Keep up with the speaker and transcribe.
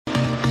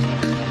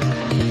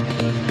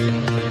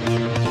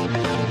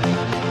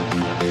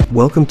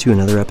Welcome to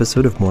another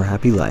episode of More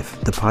Happy Life,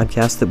 the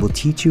podcast that will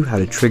teach you how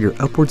to trigger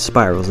upward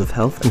spirals of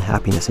health and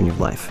happiness in your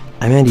life.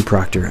 I'm Andy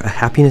Proctor, a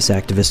happiness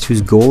activist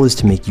whose goal is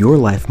to make your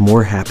life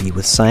more happy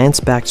with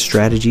science-backed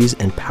strategies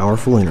and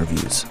powerful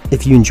interviews.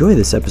 If you enjoy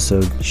this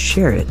episode,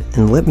 share it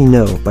and let me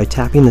know by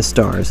tapping the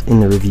stars in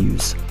the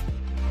reviews.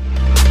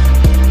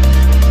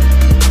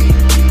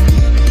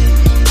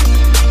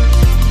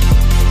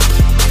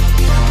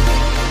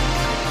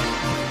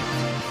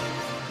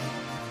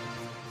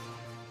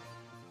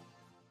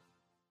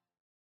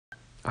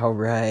 All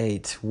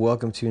right,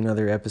 welcome to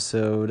another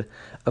episode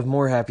of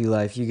More Happy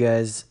Life. You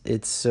guys,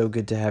 it's so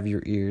good to have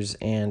your ears,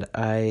 and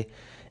I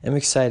am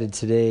excited.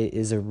 Today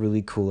is a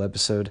really cool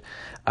episode.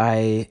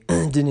 I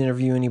didn't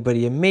interview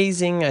anybody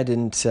amazing. I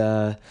didn't,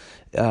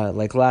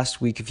 like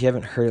last week. If you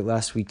haven't heard it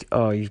last week,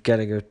 you've got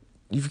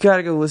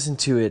to go listen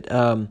to it.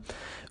 I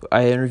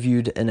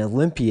interviewed an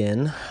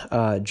Olympian,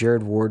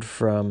 Jared Ward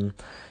who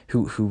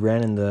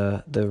ran in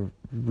the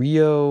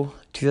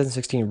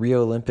 2016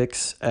 Rio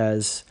Olympics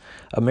as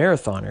a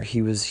marathoner. He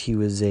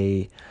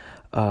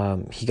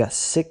got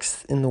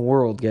sixth in the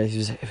world,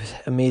 guys. It was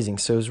amazing.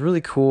 So it was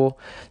really cool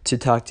to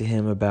talk to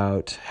him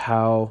about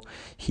how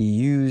he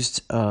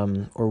used,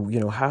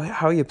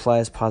 how he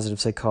applies positive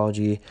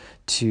psychology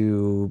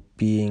to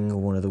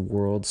being one of the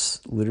world's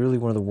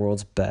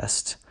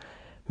best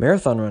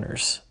marathon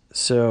runners.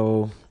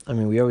 So,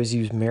 we always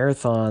use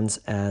marathons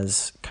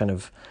as kind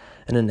of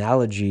an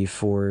analogy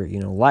for,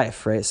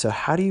 life, right? So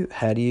how do you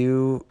have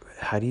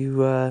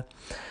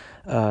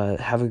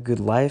a good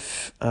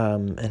life,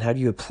 and how do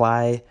you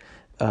apply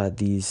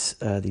these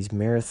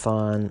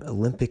marathon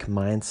Olympic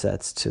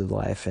mindsets to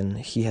life? And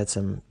he had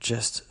some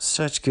just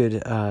such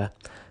good,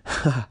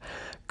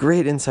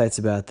 great insights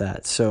about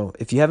that. So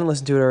if you haven't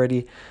listened to it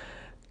already,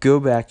 go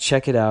back,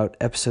 check it out,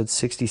 episode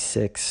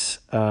 66,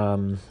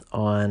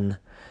 on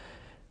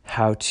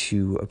how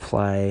to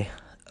apply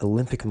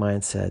Olympic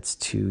mindsets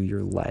to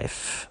your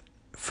life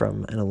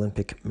from an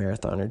Olympic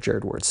marathoner,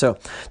 Jared Ward. So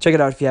check it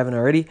out if you haven't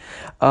already.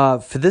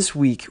 For this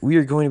week, we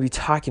are going to be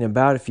talking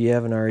about, if you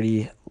haven't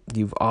already,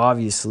 you've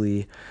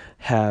obviously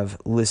have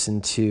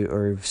listened to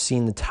or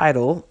seen the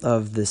title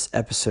of this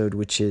episode,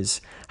 which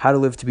is How to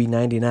Live to be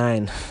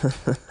 99,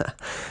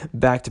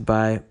 backed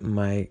by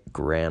my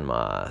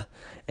grandma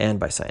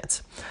and by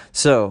science.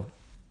 So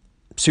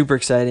super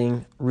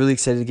exciting, really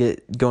excited to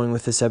get going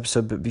with this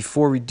episode. But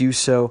before we do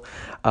so,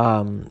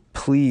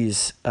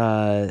 please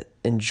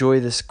enjoy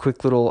this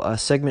quick little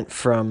segment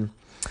from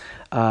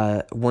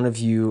one of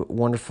you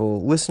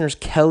wonderful listeners,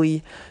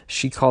 Kelly.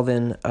 She called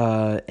in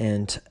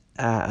and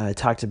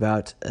talked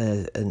about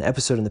an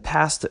episode in the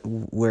past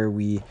where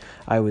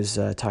I was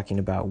talking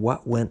about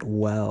what went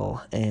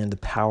well and the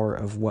power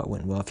of what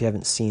went well. If you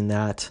haven't seen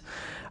that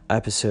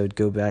episode,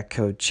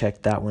 go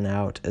check that one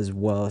out as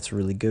well. It's a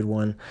really good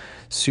one.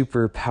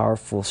 Super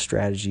powerful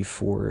strategy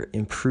for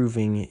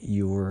improving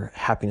your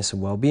happiness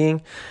and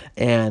well-being.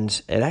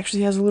 And it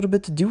actually has a little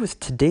bit to do with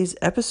today's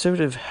episode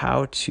of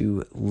how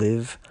to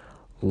live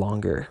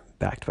longer,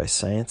 backed by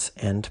science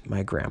and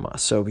my grandma.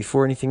 So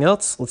before anything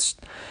else, let's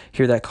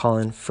hear that call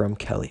in from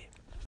Kelly.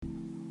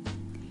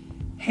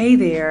 Hey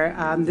there,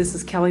 this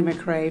is Kelly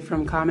McRae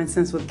from Common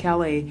Sense with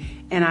Kelly,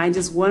 and I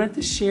just wanted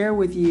to share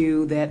with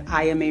you that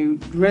I am a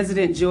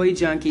resident joy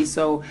junkie,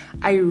 so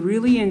I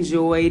really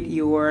enjoyed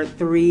your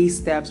 3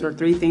 steps or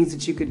 3 things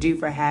that you could do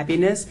for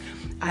happiness.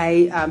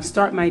 I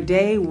start my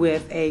day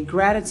with a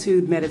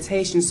gratitude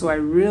meditation, so I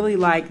really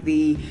like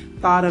the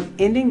thought of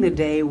ending the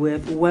day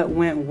with what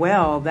went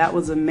well. That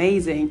was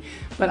amazing.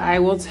 But I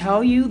will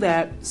tell you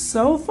that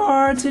so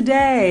far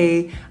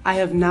today, I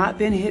have not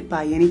been hit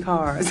by any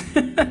cars.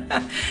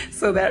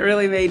 So that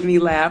really made me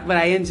laugh. But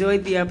I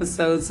enjoyed the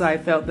episode, so I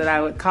felt that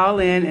I would call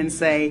in and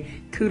say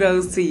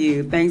kudos to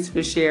you. Thanks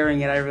for sharing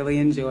it. I really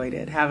enjoyed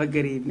it. Have a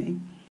good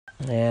evening.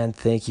 And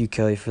thank you,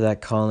 Kelly, for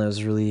that call. And that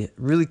was really,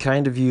 really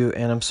kind of you.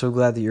 And I'm so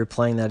glad that you're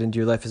applying that into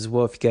your life as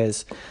well. If you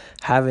guys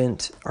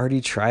haven't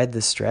already tried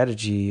this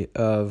strategy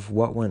of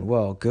what went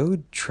well,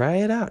 go try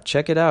it out.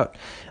 Check it out.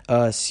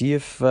 See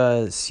if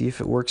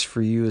it works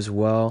for you as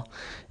well.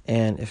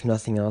 And if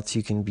nothing else,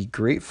 you can be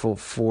grateful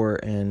for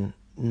and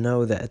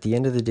know that at the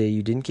end of the day,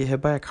 you didn't get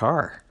hit by a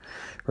car.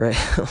 Right?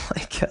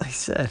 Like Kelly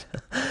said,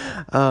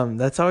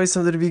 that's always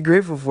something to be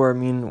grateful for.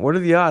 What are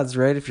the odds,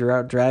 right? If you're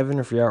out driving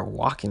or if you're out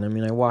walking.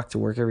 I walk to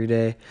work every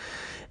day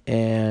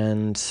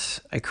and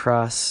I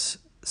cross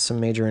some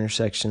major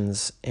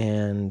intersections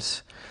and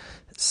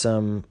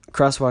some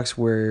crosswalks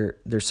where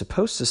they're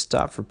supposed to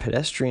stop for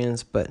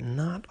pedestrians, but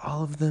not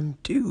all of them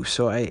do.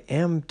 So I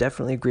am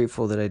definitely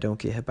grateful that I don't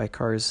get hit by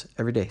cars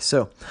every day.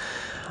 So,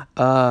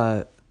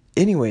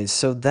 anyways,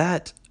 so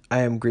that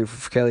I am grateful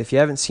for Kelly. If you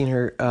haven't seen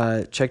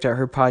her, checked out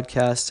her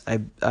podcast,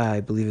 I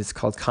believe it's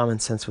called Common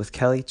Sense with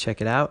Kelly. Check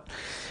it out.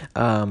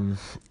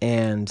 And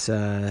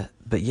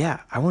but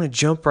yeah, I want to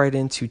jump right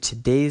into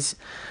today's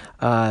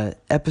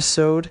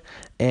episode.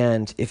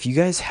 And if you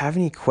guys have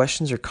any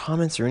questions or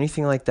comments or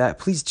anything like that,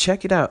 please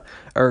check it out,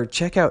 or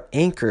check out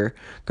Anchor.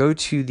 Go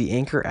to the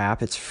Anchor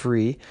app; it's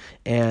free,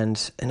 and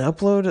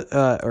upload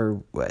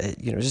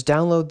just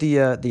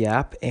download the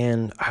app.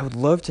 And I would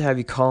love to have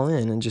you call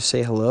in and just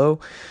say hello.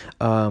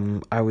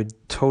 I would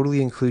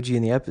totally include you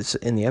in the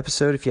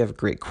episode if you have a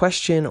great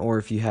question, or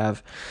if you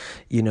have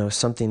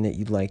something that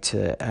you'd like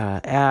to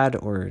add,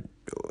 or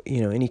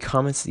any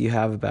comments that you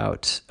have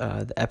about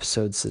the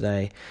episodes that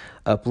I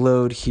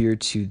upload here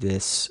to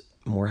this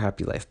More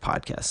Happy Life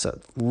podcast. So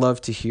I'd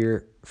love to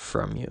hear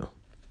from you.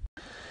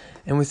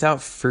 And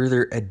without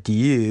further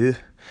ado,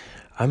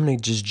 I'm going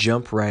to just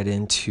jump right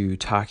into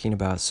talking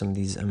about some of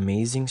these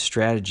amazing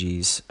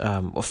strategies.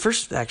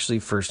 First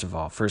of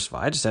all,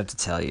 I just have to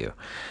tell you,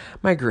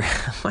 my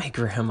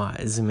grandma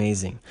is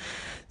amazing.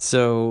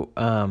 So,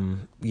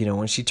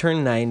 when she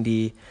turned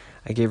 90,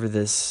 I gave her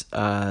this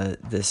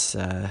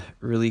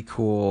really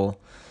cool.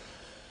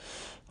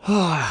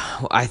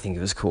 Well, I think it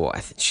was cool. I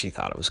think she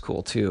thought it was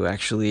cool too,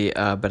 actually.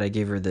 But I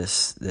gave her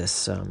this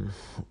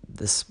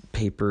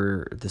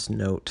paper, this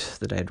note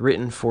that I had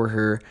written for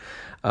her,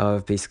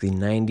 of basically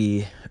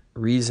 90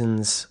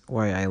 reasons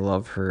why I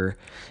love her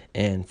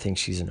and think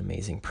she's an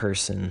amazing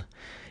person.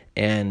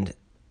 And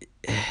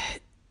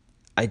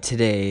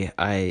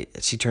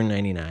she turned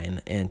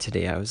 99, and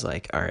today I was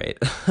like, all right,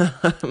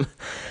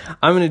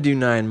 I'm going to do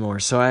 9 more.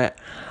 So I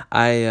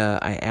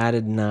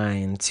added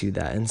 9 to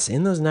that. And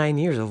in those 9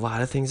 years, a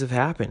lot of things have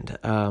happened.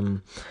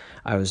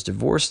 I was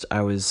divorced.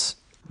 I was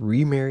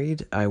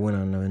remarried. I went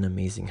on an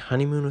amazing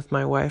honeymoon with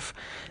my wife.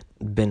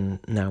 Been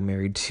now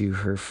married to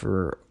her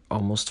for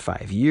almost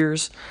 5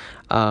 years.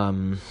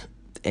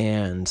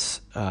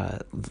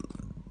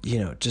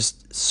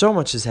 Just so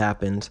much has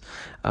happened.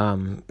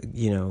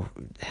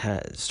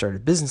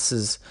 Started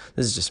businesses.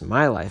 This is just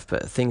my life,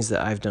 but things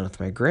that I've done with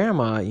my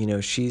grandma,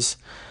 she's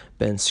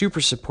been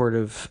super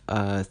supportive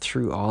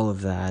through all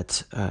of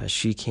that.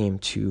 She came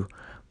to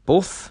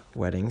both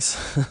weddings.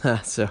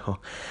 So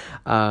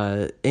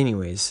I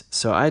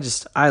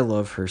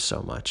love her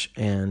so much.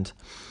 And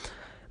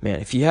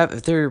man, if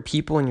there are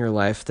people in your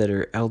life that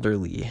are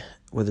elderly,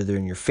 whether they're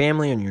in your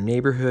family, in your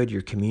neighborhood,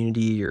 your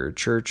community, your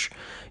church,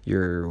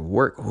 your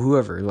work,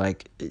 whoever,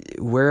 like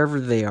wherever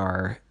they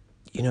are,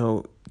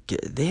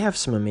 they have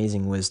some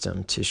amazing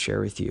wisdom to share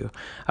with you.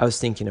 I was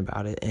thinking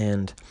about it,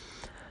 and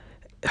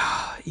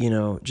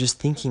just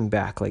thinking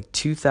back, like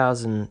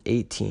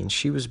 2018,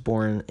 she was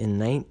born in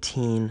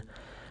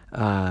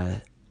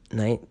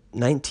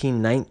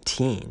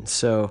 1919.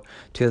 So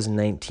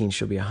 2019,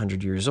 she'll be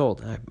 100 years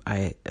old.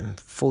 I am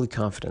fully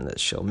confident that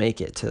she'll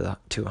make it to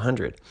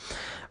 100.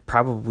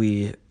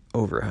 Probably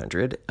over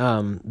 100.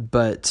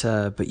 But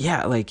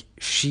yeah, like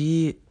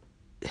she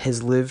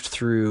has lived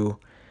through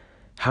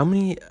how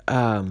many,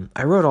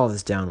 I wrote all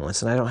this down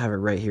once, and I don't have it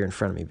right here in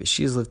front of me, but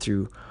she's lived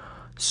through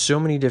so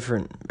many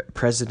different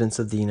presidents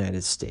of the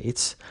United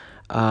States.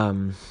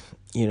 The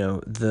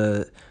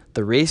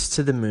race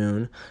to the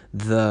moon,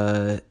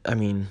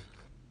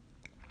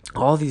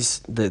 all these,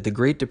 the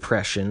Great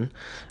Depression,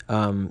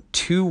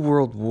 2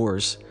 world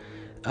wars,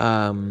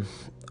 and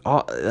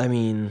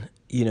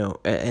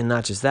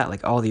not just that,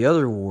 like all the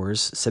other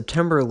wars,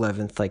 September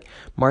 11th, like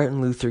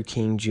Martin Luther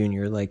King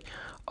Jr., like,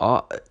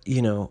 all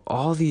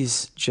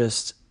these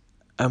just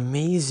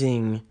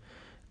amazing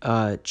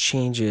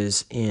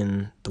changes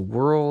in the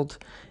world,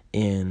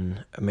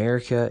 in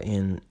America,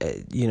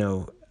 I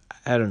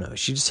don't know.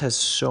 She just has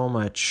so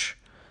much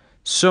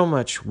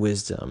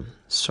wisdom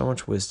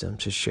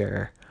to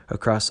share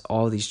across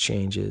all these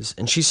changes.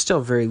 And she's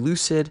still very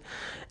lucid,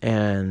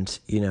 and,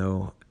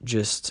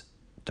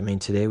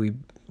 today we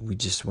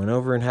just went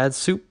over and had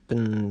soup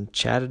and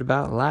chatted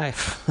about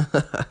life.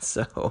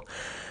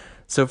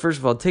 So first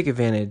of all, take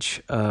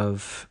advantage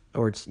of,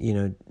 or,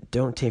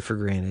 don't take for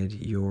granted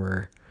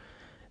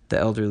the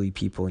elderly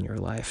people in your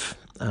life.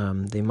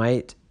 They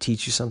might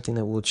teach you something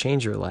that will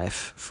change your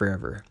life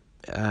forever.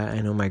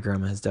 I know my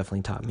grandma has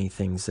definitely taught me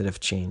things that have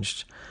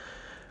changed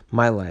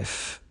my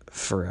life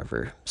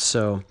forever.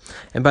 So,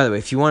 and by the way,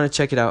 if you want to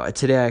check it out,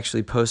 today I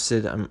actually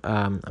posted, I'm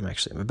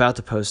about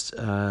to post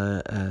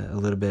a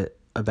little bit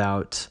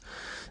about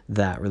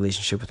that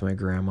relationship with my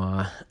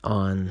grandma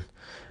on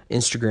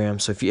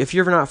Instagram. So if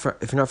you're not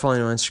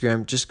following on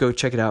Instagram, just go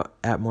check it out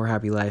at More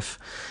Happy Life.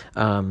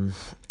 And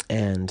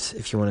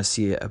if you want to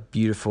see a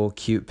beautiful,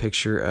 cute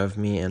picture of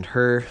me and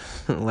her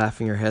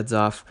laughing our heads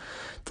off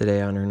today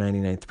on her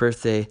 99th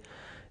birthday,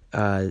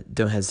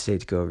 don't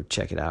hesitate to go over,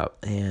 check it out.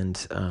 And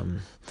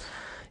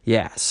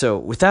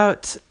so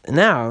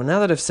now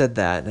that I've said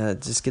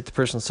that, just get the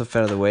personal stuff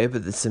out of the way,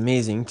 but it's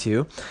amazing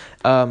too.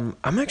 I'm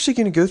actually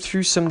going to go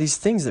through some of these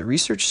things that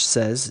research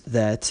says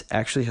that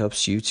actually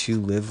helps you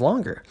to live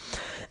longer.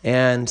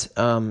 And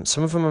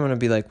some of them I'm going to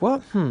be like,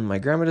 well, my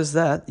grandma does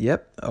that.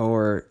 Yep.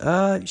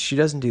 Or she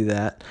doesn't do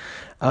that.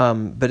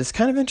 But it's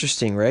kind of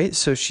interesting, right?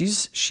 So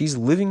she's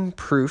living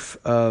proof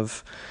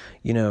of,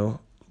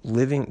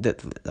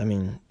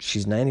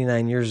 she's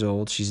 99 years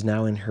old. She's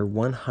now in her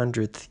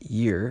 100th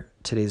year.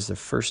 Today's the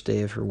first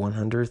day of her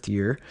 100th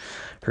year,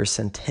 her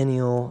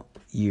centennial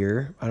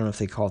year. I don't know if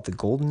they call it the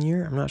golden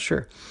year. I'm not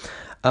sure.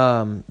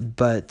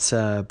 But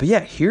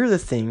yeah, here are the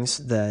things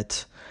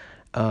that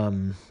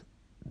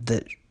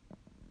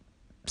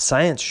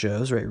science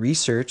shows, right?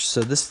 Research.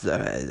 So this,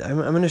 I'm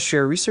going to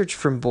share research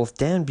from both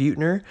Dan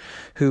Buettner,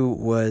 who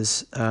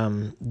was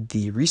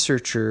the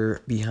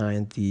researcher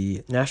behind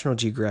the National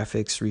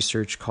Geographic's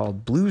research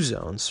called Blue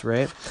Zones,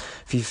 right?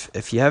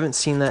 If you haven't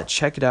seen that,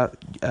 check it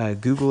out.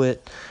 Google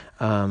it.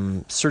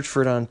 Search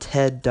for it on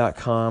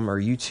TED.com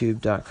or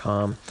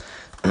YouTube.com.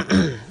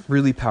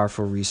 Really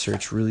powerful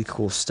research, really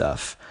cool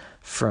stuff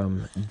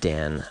from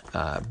Dan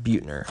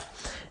Buettner.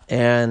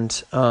 And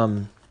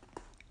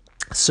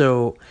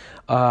so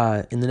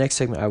in the next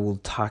segment, I will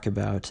talk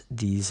about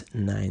these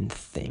 9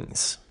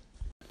 things.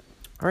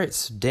 All right,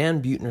 so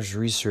Dan Buettner's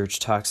research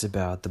talks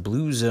about the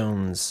blue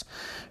zones,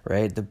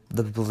 right?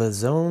 The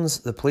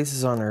zones, the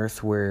places on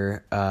Earth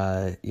where,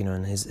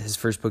 in his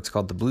first book's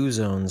called The Blue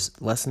Zones,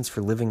 Lessons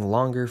for Living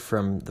Longer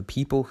from the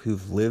People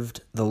Who've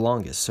Lived the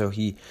Longest. So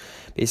he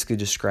basically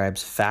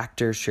describes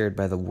factors shared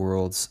by the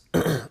world's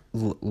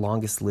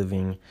longest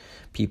living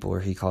people,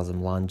 or he calls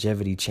them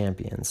longevity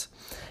champions.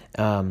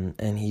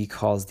 And he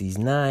calls these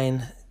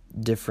 9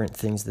 different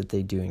things that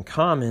they do in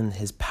common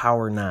his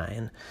Power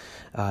 9,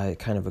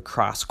 kind of a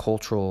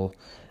cross-cultural,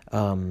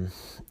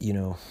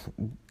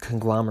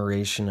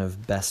 conglomeration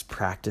of best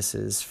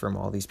practices from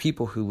all these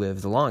people who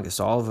live the longest.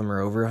 All of them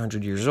are over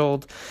 100 years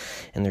old,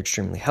 and they're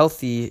extremely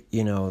healthy,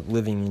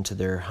 living into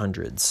their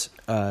hundreds.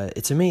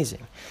 It's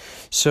amazing.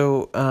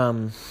 So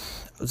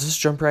let's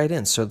just jump right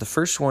in. So the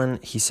first one,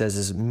 he says,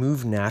 is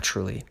move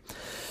naturally.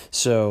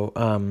 So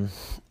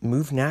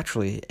move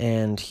naturally,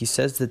 and he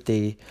says that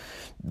the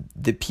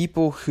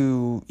people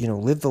who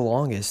live the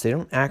longest, they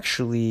don't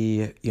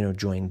actually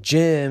join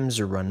gyms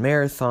or run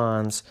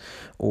marathons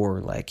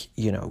or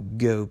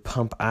go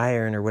pump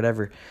iron or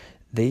whatever.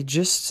 They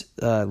just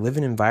live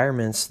in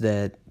environments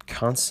that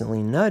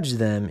constantly nudge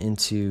them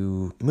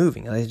into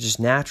moving, just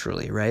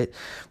naturally, right?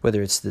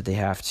 Whether it's that they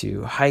have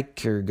to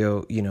hike or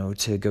go,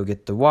 to go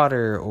get the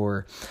water,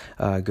 or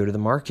go to the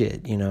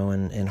market,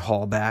 and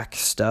haul back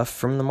stuff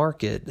from the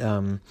market.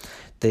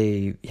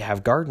 They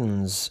have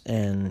gardens,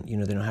 and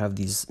they don't have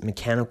these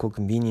mechanical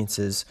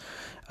conveniences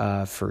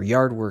for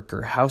yard work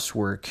or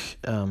housework.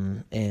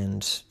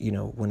 And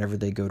whenever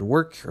they go to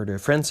work or to a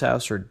friend's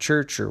house or to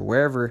church or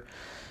wherever,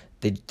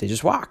 they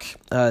just walk.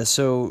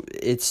 So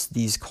it's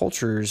these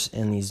cultures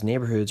and these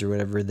neighborhoods or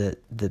whatever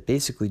that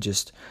basically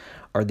just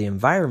are the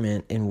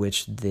environment in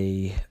which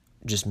they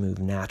just move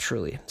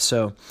naturally.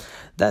 So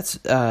that's,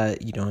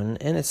 and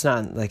it's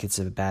not like it's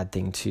a bad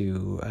thing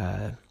to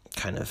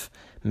kind of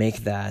make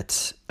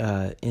that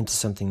into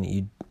something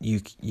that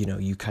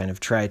you kind of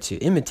try to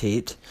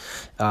imitate,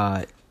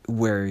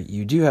 where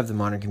you do have the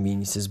modern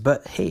conveniences.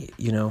 But hey,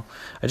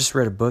 I just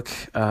read a book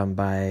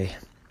by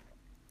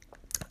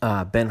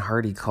Ben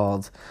Hardy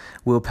called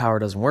Willpower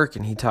Doesn't Work,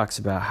 and he talks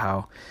about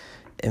how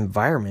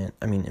environment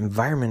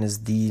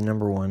is the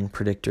number one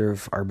predictor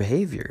of our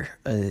behavior.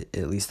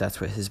 At least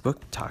that's what his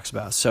book talks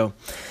about. So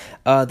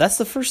that's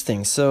the first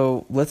thing.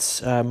 So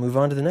let's move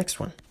on to the next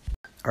one.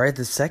 All right,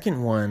 the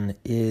second one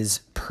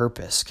is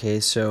purpose, okay?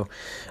 So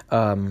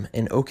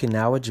in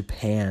Okinawa,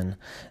 Japan,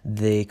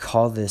 they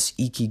call this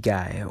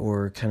ikigai,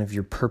 or kind of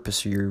your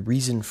purpose or your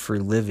reason for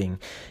living.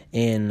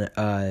 In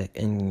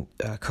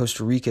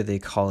Costa Rica, they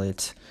call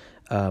it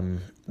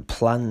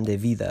plan de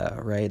vida,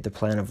 right? The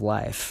plan of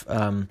life.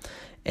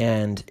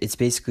 And it's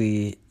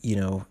basically,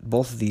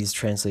 both of these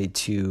translate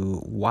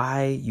to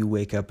why you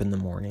wake up in the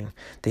morning.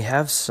 They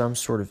have some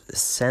sort of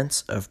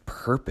sense of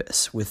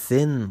purpose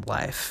within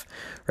life,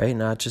 right?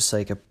 Not just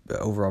like a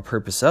overall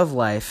purpose of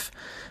life,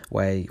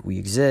 why we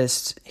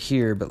exist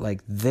here, but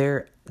like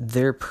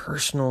their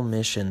personal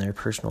mission, their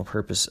personal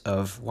purpose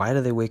of why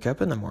do they wake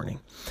up in the morning.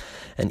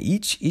 And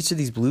each of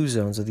these blue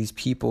zones of these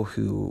people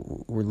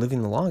who were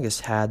living the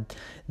longest had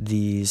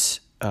these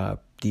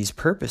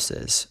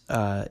purposes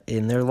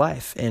in their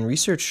life. And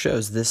research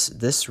shows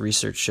this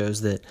research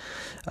shows that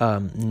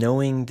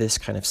knowing this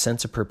kind of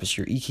sense of purpose,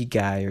 your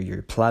ikigai or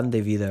your plan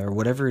de vida or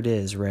whatever it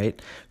is,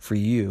 right, for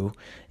you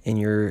in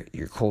your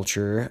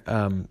culture,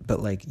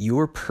 but like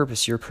your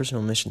purpose, your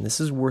personal mission,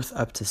 this is worth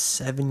up to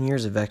 7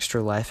 years of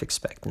extra life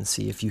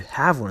expectancy if you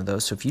have one of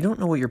those. So if you don't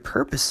know what your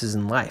purpose is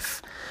in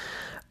life,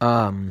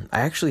 I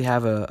actually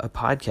have a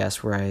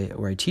podcast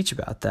where I teach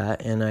about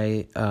that, and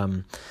I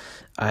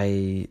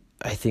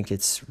think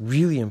it's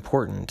really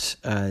important.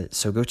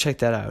 So go check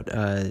that out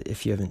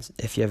if you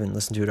haven't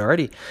listened to it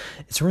already.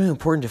 It's really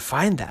important to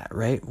find that,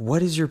 right?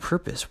 What is your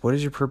purpose? What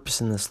is your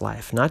purpose in this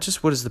life? Not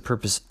just what is the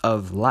purpose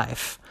of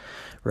life,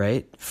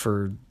 right?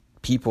 For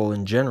people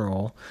in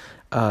general,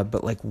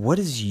 but like what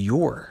is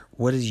your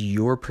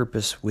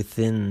purpose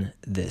within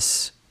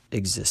this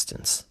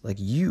existence? Like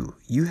you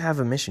have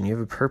a mission, you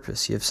have a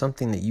purpose, you have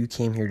something that you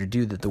came here to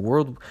do, that the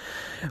world,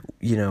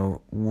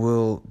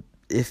 will,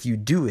 if you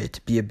do it,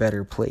 be a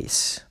better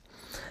place.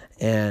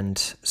 And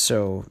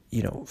so,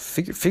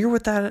 figure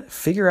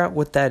out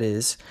what that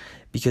is,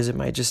 because it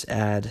might just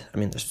add,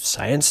 the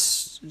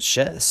science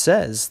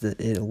says that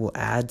it will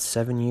add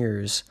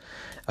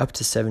up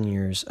to 7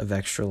 years of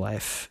extra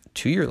life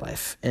to your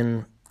life.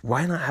 And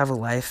why not have a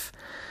life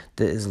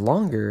that is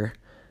longer,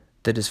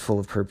 that is full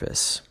of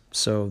purpose?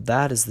 So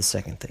that is the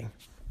second thing.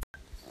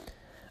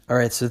 All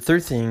right, so the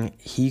third thing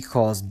he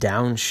calls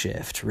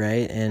downshift,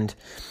 right? And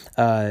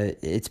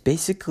it's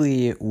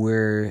basically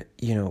where,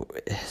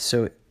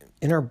 so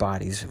in our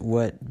bodies,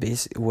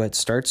 what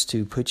starts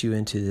to put you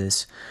into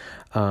this,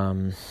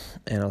 and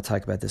I'll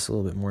talk about this a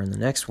little bit more in the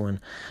next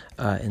one,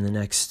 in the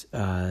next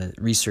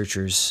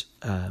researchers,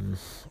 in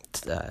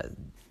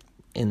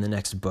the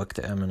next book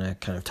that I'm going to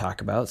kind of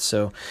talk about,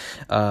 so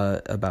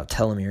about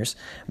telomeres.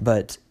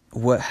 But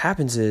what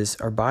happens is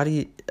our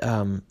body,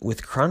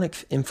 with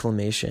chronic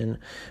inflammation,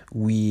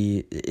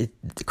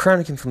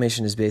 chronic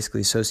inflammation is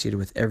basically associated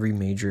with every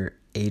major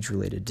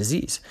age-related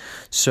disease.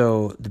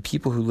 So the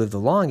people who live the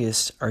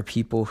longest are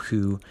people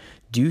who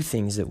do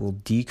things that will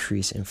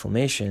decrease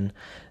inflammation,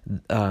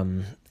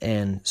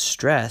 and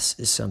stress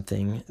is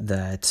something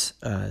that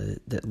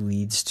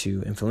leads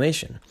to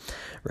inflammation,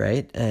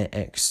 right?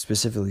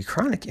 Specifically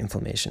chronic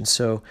inflammation.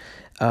 So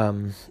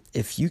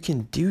if you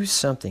can do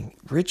something,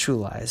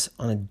 ritualize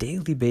on a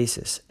daily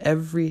basis,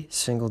 every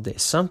single day,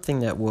 something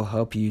that will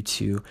help you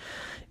to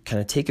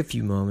kind of take a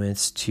few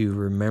moments to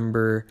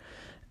remember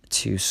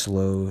to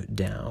slow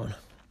down.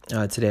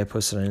 Today I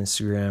posted on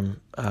Instagram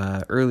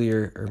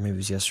earlier, or maybe it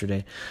was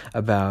yesterday,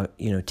 about,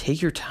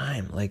 take your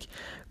time. Like,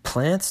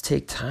 plants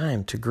take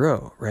time to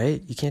grow,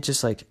 right? You can't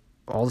just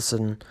all of a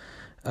sudden,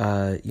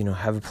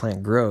 have a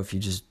plant grow if you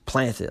just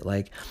plant it.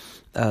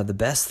 The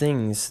best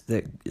things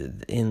that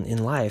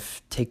in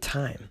life take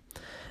time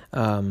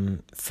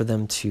for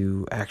them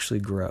to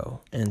actually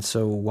grow. And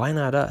so why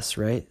not us,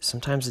 right?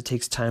 Sometimes it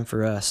takes time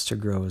for us to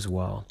grow as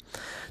well.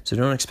 So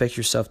don't expect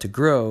yourself to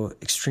grow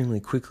extremely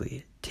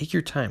quickly. Take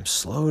your time,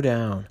 slow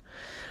down.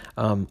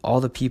 All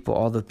the people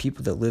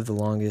that live the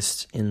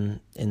longest in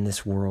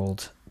this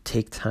world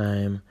take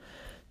time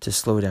to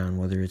slow down,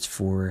 whether it's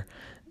for,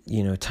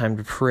 time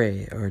to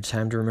pray, or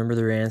time to remember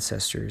their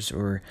ancestors,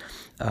 or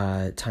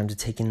time to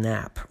take a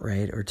nap,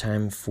 right? Or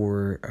time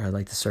for,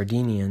 like the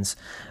Sardinians,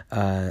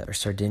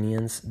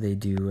 they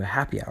do a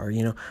happy hour,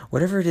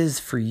 whatever it is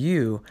for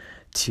you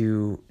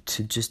to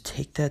just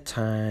take that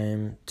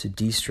time to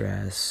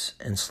de-stress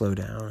and slow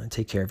down and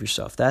take care of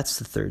yourself. That's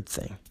the third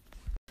thing.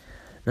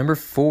 Number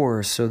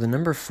 4, so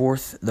the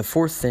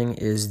fourth thing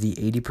is the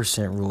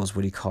 80% rule is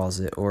what he calls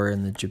it, or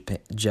in the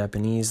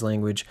Japanese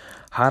language,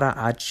 hara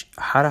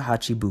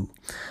hachibu.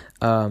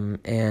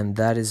 And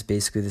that is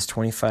basically this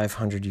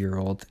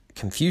 2,500-year-old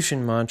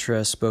Confucian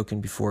mantra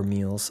spoken before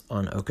meals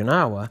on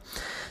Okinawa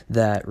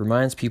that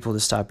reminds people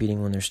to stop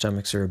eating when their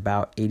stomachs are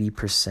about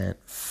 80%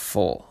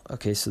 full.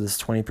 Okay, so this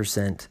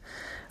 20%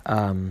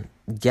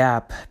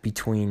 gap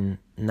between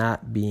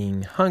not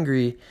being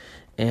hungry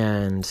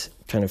and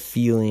kind of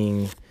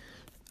feeling,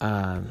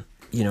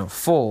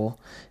 full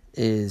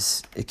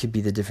it could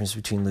be the difference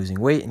between losing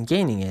weight and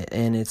gaining it.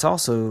 And it's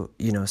also,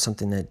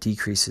 something that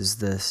decreases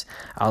this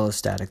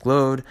allostatic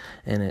load,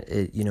 and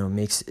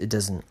it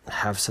doesn't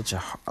have such a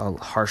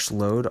harsh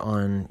load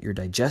on your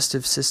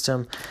digestive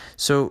system.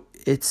 So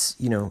it's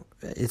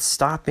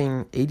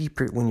stopping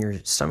when your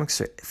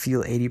stomachs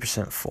feel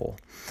 80% full.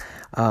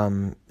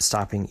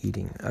 Stopping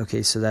eating.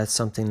 Okay, so that's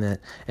something that,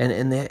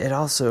 and it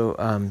also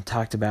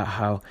talked about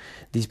how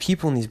these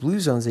people in these blue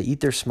zones, they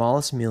eat their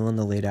smallest meal in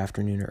the late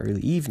afternoon or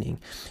early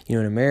evening.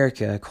 In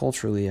America,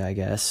 culturally, I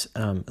guess,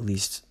 at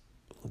least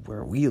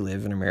where we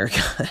live in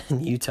America,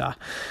 in Utah,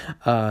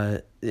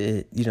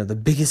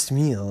 the biggest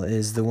meal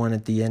is the one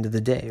at the end of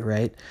the day,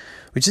 right?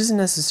 Which isn't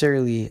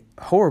necessarily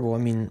horrible. I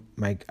mean,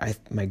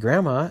 my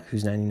grandma,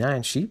 who's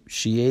 99,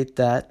 she ate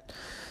that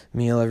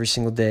meal every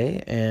single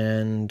day,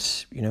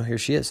 and here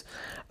she is.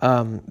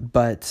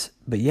 But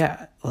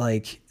yeah,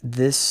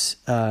 this,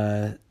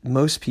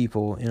 most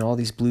people in all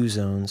these blue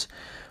zones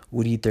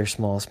would eat their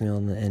smallest meal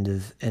in the end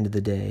of the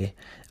day,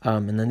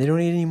 and then they don't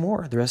eat any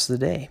more the rest of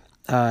the day.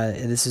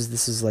 This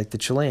is like the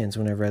Chileans.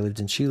 Whenever I lived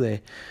in Chile,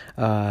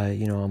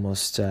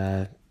 almost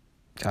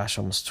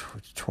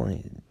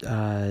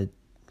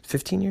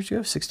 15 years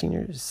ago, 16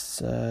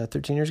 years,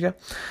 13 years ago,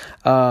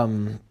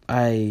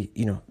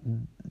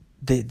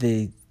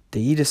 they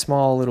eat a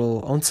small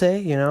little once,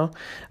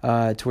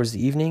 towards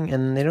the evening,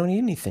 and they don't eat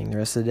anything the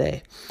rest of the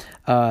day.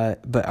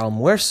 But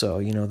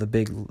almuerzo,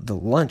 the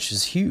lunch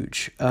is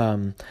huge.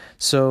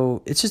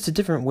 So it's just a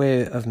different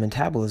way of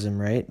metabolism,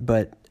 right?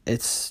 But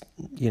it's,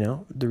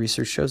 the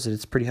research shows that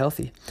it's pretty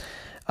healthy.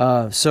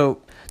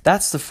 So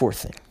that's the fourth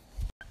thing.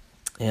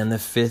 And the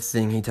fifth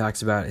thing he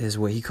talks about is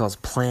what he calls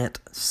plant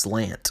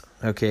slant.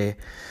 Okay.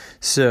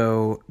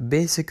 So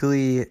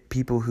basically,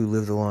 people who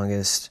live the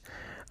longest,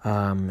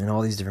 in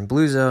all these different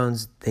blue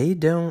zones, they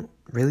don't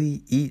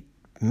really eat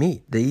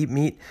meat. They eat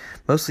meat,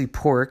 mostly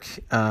pork,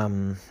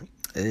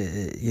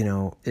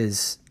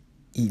 is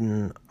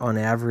eaten on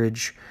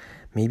average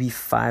maybe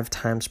 5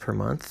 times per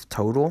month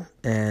total,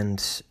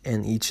 and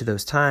each of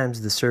those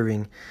times the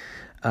serving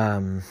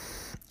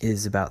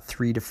is about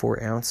 3 to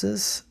 4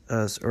 ounces,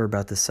 or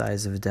about the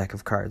size of a deck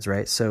of cards,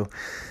 right? So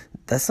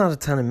that's not a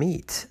ton of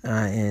meat,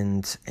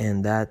 and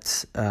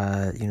that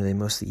they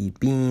mostly eat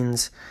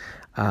beans,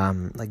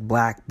 like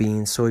black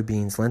beans,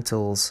 soybeans,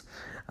 lentils,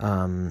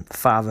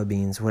 fava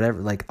beans, whatever,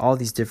 like all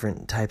these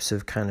different types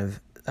of kind of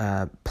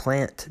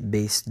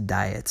plant-based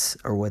diets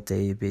are what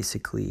they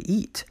basically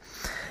eat.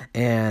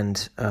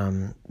 And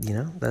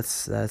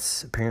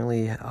that's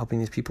apparently helping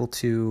these people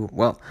to,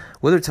 well,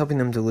 whether it's helping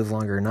them to live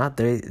longer or not,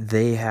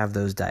 they have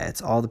those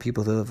diets. All the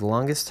people who live the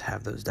longest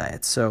have those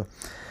diets. So,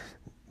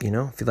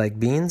 if you like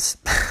beans,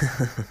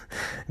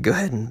 go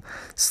ahead and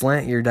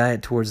slant your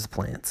diet towards the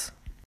plants.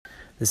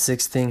 The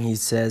 6th thing he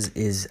says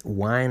is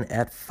wine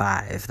at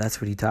 5. That's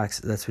what he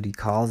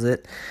calls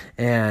it.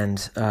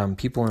 And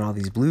people in all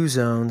these blue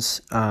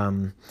zones,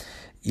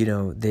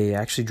 they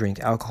actually drink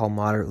alcohol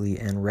moderately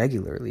and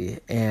regularly.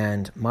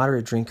 And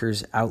moderate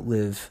drinkers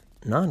outlive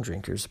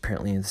non-drinkers,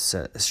 apparently.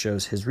 This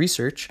shows his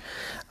research.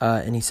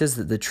 And he says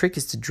that the trick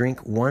is to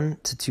drink 1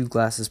 to 2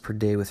 glasses per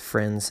day with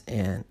friends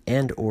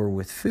and or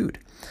with food.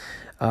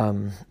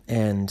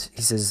 And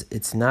he says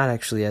it's not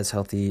actually as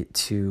healthy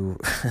to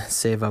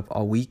save up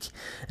all week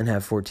and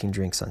have 14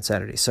 drinks on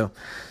Saturday. So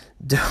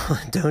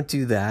don't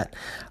do that.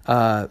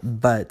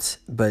 But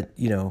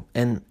you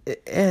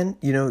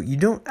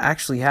don't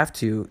actually have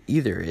to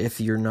either if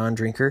you're a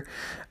non-drinker.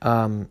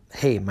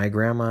 Hey, my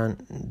grandma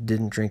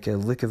didn't drink a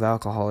lick of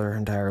alcohol her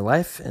entire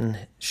life,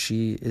 and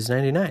she is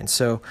 99.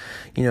 So,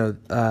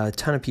 a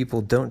ton of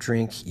people don't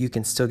drink. You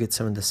can still get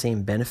some of the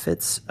same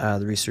benefits.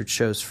 The research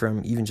shows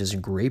from even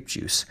just grape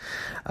juice.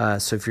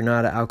 So if you're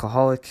not an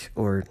alcoholic,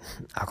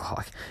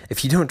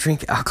 if you don't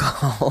drink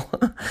alcohol,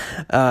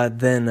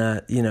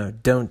 then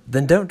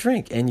don't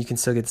drink, and you can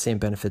still get the same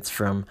benefits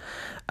from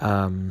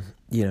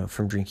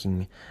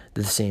drinking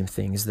the same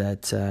things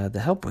that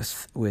help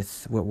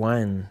with what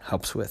wine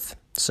helps with.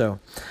 So,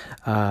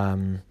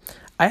 I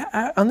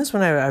on this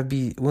one I'd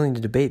be willing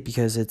to debate,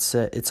 because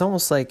it's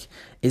almost like,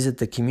 is it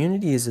the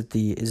community, is it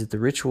the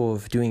ritual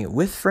of doing it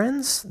with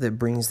friends that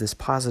brings this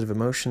positive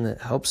emotion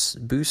that helps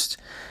boost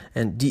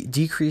and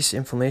decrease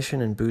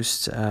inflammation and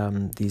boost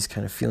these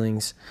kind of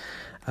feelings,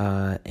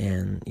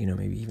 and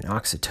maybe even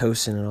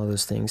oxytocin and all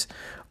those things,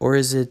 or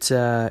is it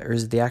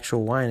the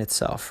actual wine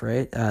itself,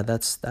 right?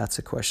 That's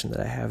a question that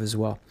I have as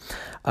well.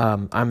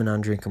 I'm a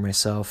non-drinker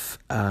myself,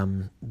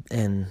 and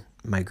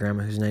my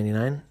grandma, who's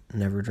 99,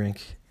 never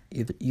drank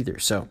either.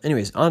 So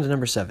anyways, on to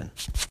number 7.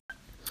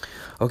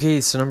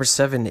 Okay, so number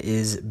 7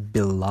 is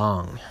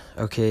belong.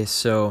 Okay,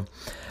 so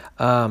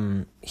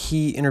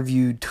he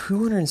interviewed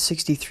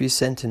 263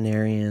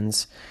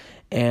 centenarians,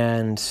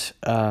 and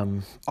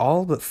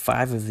all but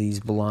 5 of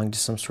these belonged to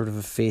some sort of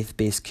a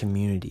faith-based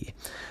community.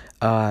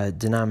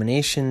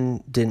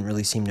 Denomination didn't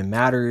really seem to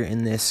matter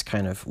in this,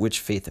 kind of which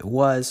faith it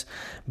was,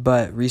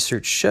 but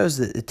research shows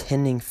that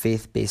attending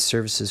faith-based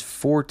services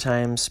 4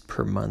 times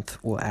per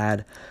month will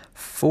add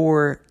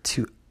 4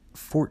 to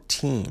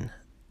 14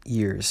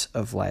 years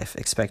of life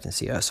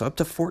expectancy. So up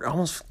to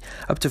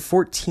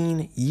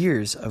 14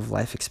 years of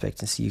life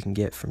expectancy you can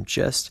get from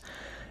just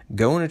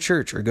going to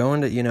church or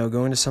going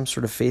to some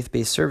sort of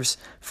faith-based service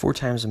 4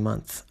 times a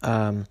month.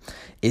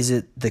 Is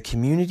it the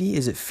community?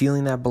 Is it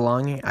feeling that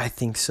belonging? I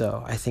think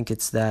so. I think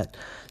it's that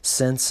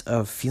sense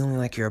of feeling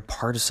like you're a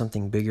part of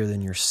something bigger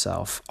than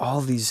yourself.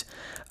 All these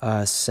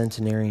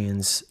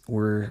centenarians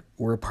were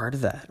a part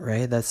of that,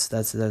 right?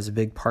 That's a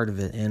big part of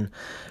it, and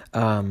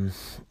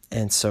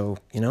so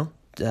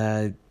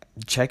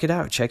check it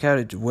out. Check out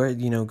it where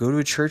go to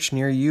a church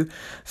near you.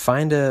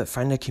 Find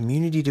a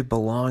community to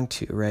belong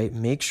to. Right.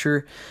 Make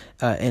sure,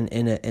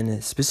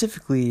 and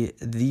specifically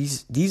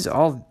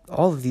all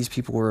of these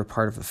people were a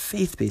part of a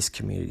faith-based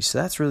community. So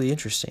that's really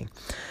interesting.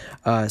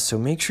 So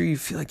make sure you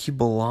feel like you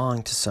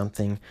belong to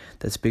something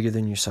that's bigger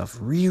than yourself.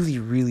 Really,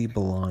 really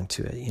belong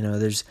to it.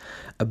 There's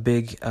a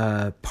big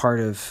part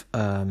of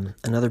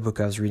another book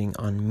I was reading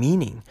on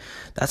meaning.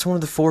 That's one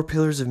of the 4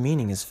 pillars of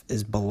meaning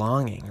is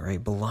belonging,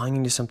 right?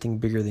 Belonging to something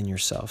bigger than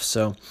yourself.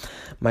 So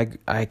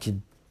I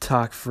could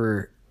talk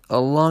for a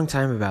long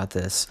time about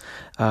this,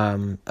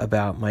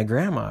 about my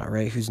grandma,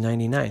 right, who's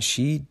 99.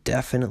 She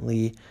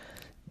definitely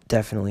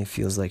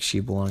feels like she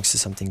belongs to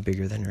something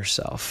bigger than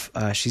herself.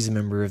 She's a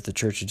member of the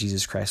Church of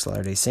Jesus Christ of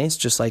Latter-day Saints,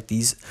 just like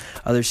these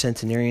other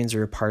centenarians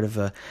are a part of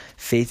a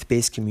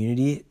faith-based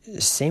community.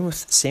 Same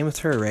with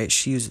her, right?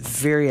 She is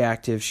very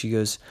active. She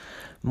goes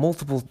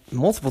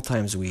multiple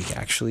times a week,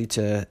 actually,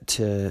 to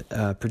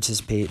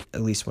participate,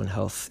 at least when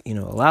health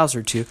allows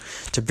her to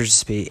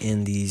participate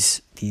in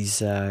these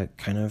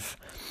kind of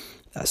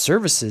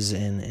services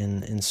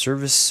and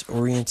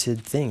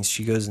service-oriented things.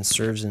 She goes and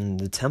serves in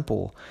the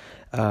temple.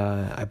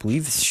 I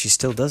believe she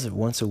still does it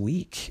once a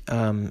week,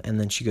 and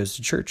then she goes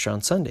to church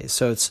on Sundays.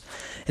 So it's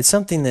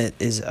something that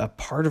is a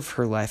part of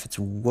her life. It's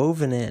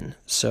woven in.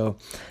 So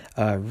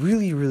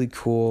really, really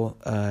cool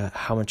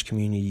how much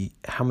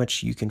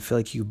you can feel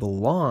like you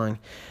belong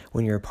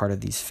when you're a part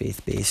of these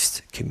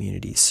faith-based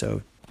communities.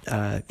 So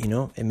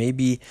it may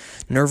be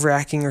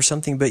nerve-wracking or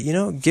something, but,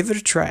 give it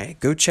a try.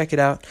 Go check it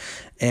out,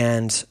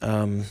 and,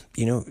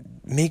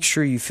 make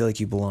sure you feel like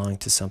you belong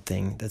to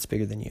something that's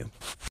bigger than you.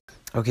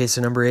 Okay,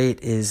 so number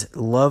 8 is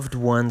loved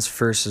ones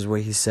first, is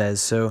what he says.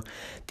 So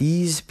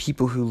these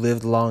people who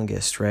lived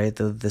longest, right,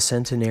 the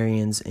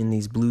centenarians in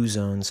these blue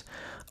zones,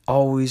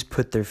 always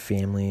put their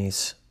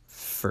families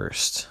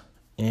first.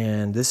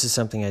 And this is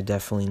something I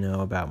definitely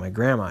know about my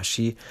grandma.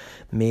 She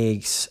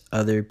makes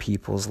other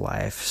people's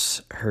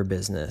lives her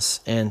business,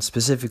 and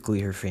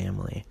specifically her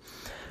family.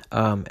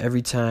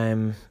 Every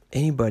time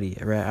anybody,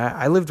 right,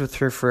 I lived with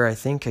her for, I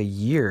think, a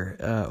year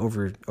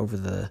over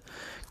the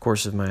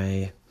course of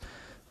my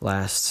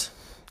last,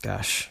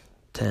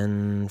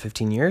 10,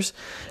 15 years,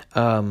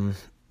 whether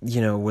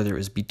it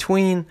was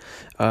between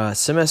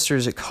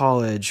semesters at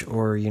college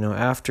or,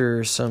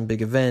 after some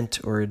big event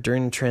or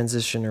during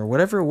transition or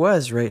whatever it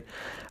was, right?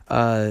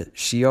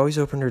 She always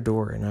opened her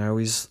door, and I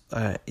always,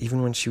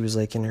 even when she was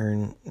like in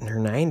her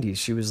 90s,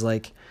 she was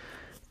like,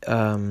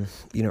 early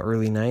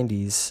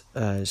 90s,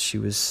 she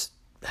was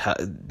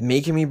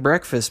making me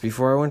breakfast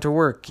before I went to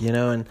work,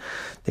 and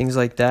things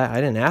like that.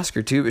 I didn't ask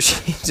her to, but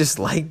she just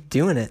liked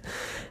doing it.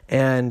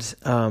 And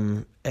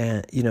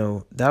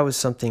that was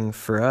something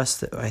for us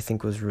that I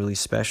think was really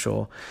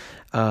special,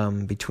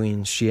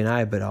 between she and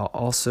I, but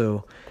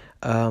also,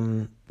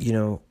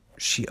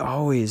 she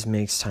always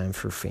makes time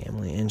for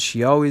family, and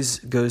she always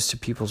goes to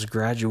people's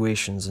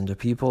graduations and to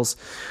people's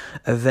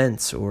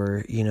events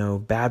or,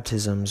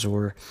 baptisms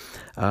or,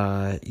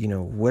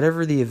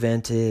 whatever the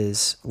event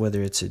is,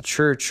 whether it's at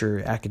church or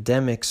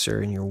academics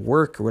or in your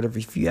work or whatever.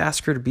 If you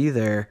ask her to be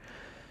there,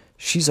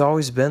 she's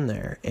always been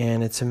there,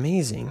 and it's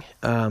amazing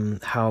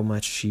how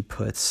much she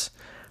puts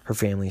her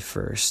family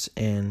first,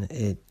 and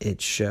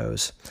it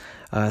shows.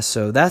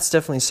 So that's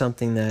definitely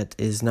something that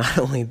is not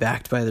only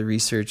backed by the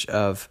research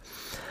of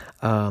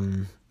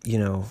Dan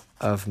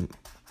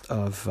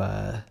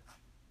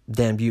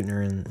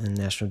Buettner and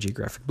National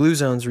Geographic Blue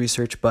Zones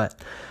research, but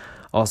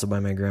also by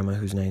my grandma,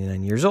 who's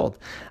 99 years old.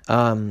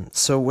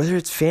 So whether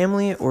it's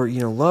family or,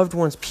 loved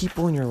ones,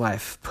 people in your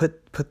life,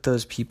 put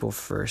those people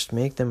first,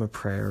 make them a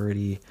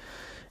priority,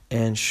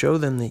 and show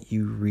them that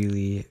you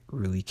really,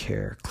 really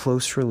care.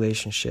 Close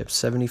relationships,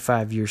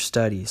 75-year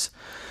studies,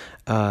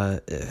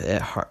 over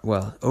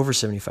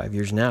 75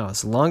 years now.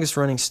 It's the longest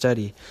running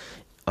study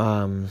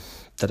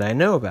that I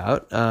know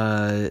about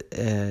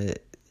at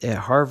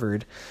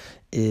Harvard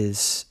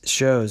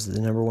shows that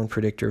the number one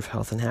predictor of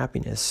health and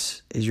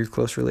happiness is your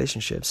close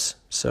relationships.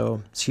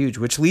 So it's huge,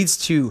 which leads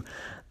to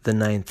the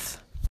 9th.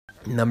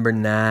 Number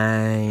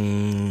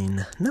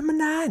 9.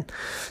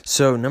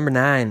 So number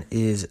 9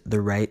 is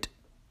the right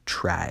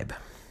tribe.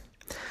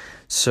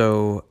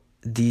 So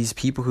these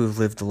people who have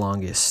lived the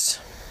longest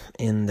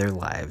in their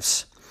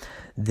lives,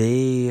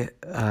 they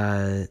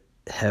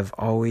have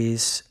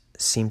always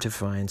seemed to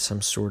find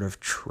some sort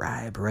of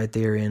tribe, right?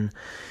 They're in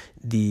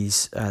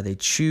these, they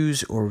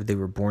choose or they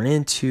were born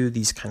into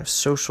these kind of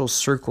social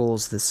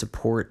circles that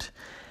support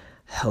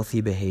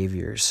healthy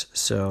behaviors.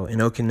 So in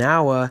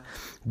Okinawa,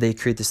 they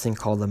create this thing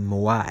called a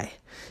moai.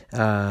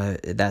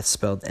 That's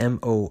spelled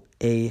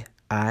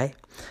M-O-A-I.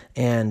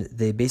 And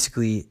they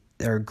basically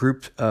are a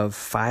group of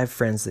 5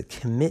 friends that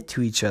commit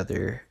to each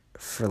other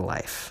for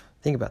life.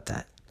 Think about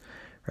that,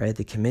 right?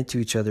 They commit to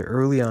each other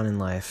early on in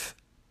life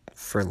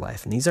for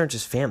life. And these aren't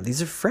just family,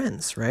 these are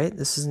friends, right?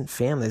 This isn't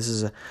family. This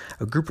is a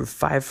group of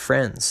 5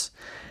 friends.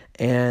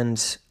 And,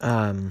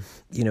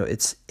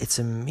 it's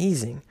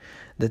amazing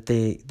that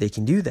they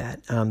can do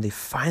that. They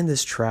find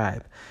this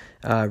tribe.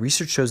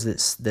 Research shows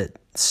that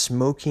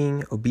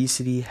smoking,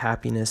 obesity,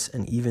 happiness,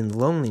 and even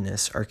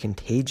loneliness are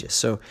contagious.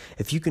 So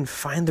if you can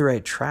find the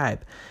right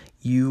tribe,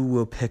 you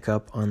will pick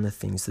up on the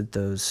things that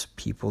those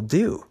people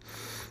do.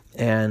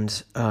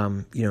 And,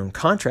 in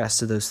contrast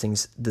to those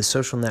things, the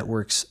social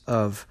networks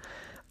of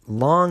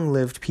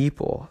long-lived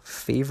people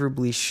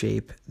favorably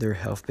shape their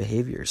health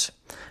behaviors.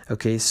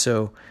 Okay,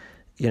 so,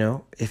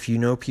 if you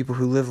know people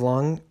who live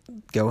long,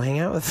 go hang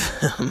out with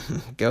them.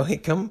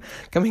 Come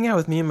hang out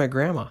with me and my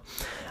grandma.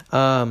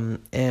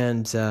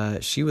 And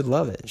she would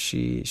love it.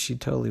 She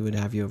totally would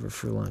have you over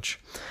for lunch.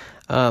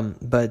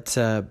 But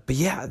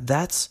yeah,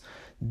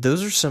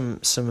 those are some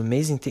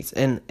amazing things.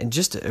 And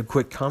just a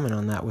quick comment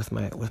on that with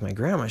my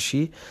grandma.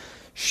 She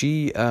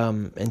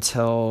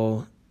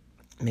until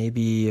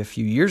maybe a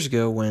few years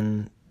ago,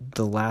 when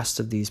the last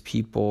of these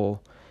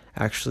people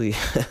actually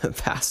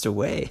passed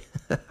away,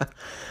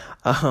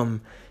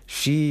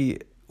 she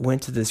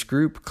went to this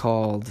group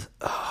called,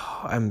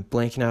 I'm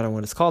blanking out on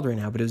what it's called right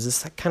now, but it was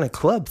this kind of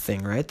club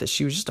thing, right, that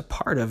she was just a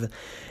part of.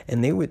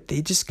 And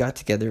they just got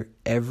together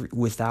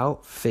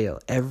without fail,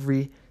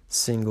 every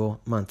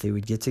single month. They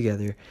would get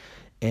together,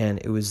 and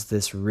it was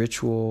this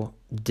ritual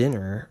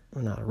dinner,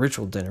 well, not a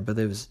ritual dinner, but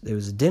it was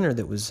a dinner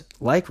that was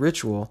like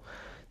ritual.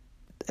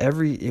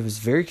 It was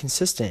very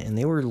consistent, and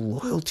they were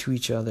loyal to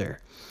each other,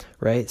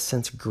 right,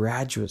 since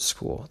graduate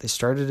school. They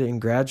started it in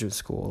graduate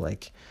school,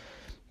 like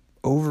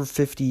over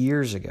 50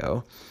 years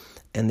ago,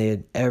 and they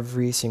had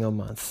every single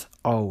month,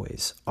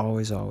 always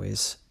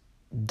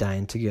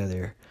dined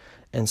together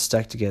and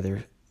stuck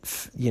together,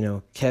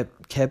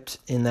 kept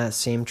in that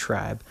same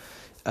tribe.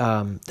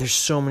 There's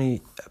so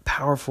many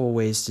powerful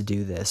ways to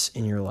do this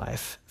in your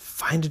life.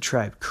 Find a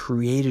tribe,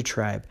 create a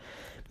tribe,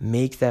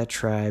 make that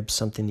tribe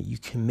something that you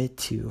commit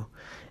to,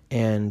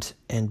 and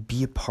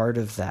be a part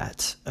of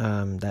that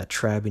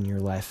tribe in your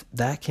life.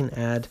 That can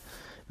add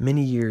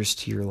many years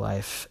to your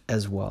life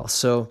as well.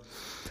 So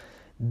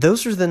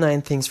those are the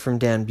 9 things from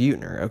Dan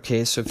Buettner.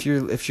 Okay, so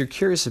if you're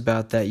curious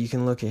about that, you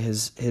can look at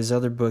his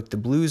other book, The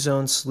Blue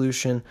Zone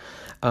Solution.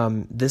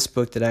 This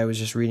book that I was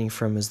just reading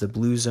from is The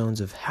Blue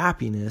Zones of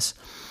Happiness: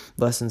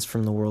 Lessons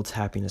from the World's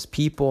Happiest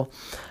People.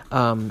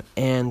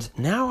 And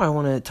now I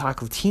want to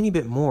talk a teeny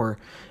bit more.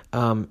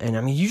 And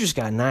I mean, you just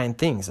got 9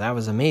 things. That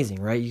was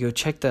amazing, right? You go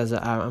check those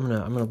out. I'm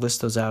gonna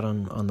list those out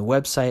on the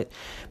website.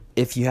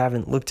 If you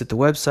haven't looked at the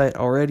website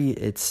already,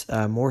 it's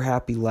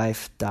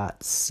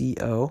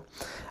morehappylife.co.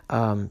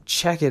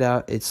 Check it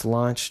out. It's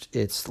launched.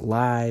 It's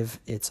live.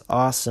 It's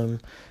awesome.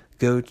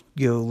 Go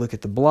look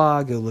at the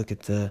blog. Go look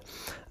at the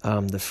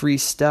free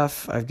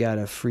stuff. I've got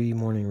a free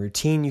morning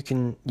routine you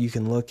can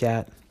look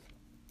at.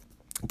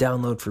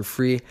 Download for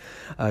free.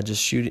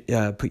 Just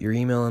put your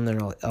email in there.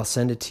 I'll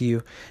send it to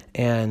you.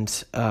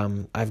 And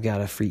I've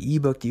got a free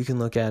ebook that you can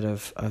look at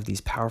of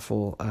these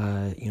powerful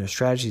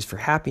strategies for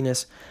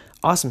happiness.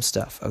 Awesome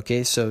stuff.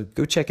 Okay, so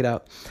go check it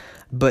out.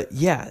 But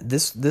yeah,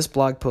 this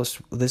blog post,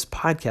 this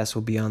podcast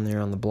will be on there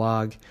on the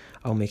blog.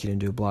 I'll make it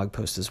into a blog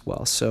post as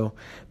well. So,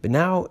 but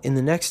now in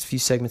the next few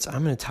segments,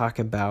 I'm going to talk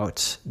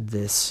about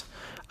this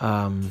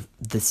some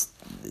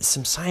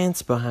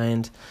science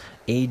behind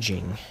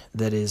aging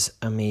that is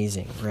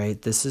amazing, right?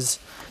 This is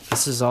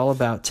all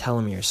about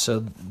telomeres.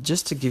 So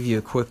just to give you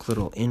a quick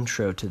little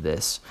intro to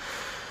this,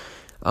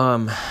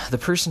 the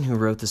person who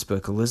wrote this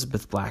book,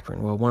 Elizabeth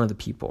Blackburn, well, one of the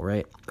people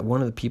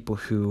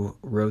who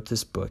wrote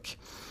this book,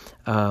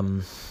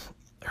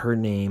 her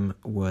name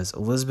was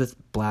Elizabeth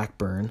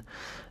Blackburn,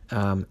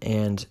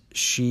 and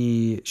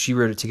she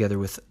wrote it together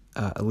with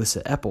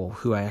Alyssa Epple,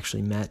 who I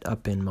actually met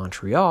up in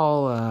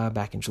Montreal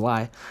back in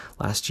July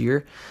last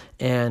year.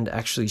 And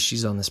actually,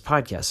 she's on this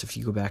podcast. If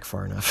you go back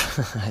far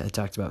enough, I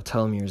talked about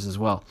telomeres as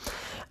well.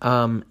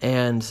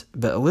 But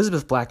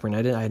Elizabeth Blackburn,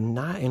 I did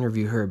not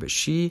interview her, but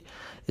she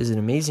is an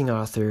amazing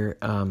author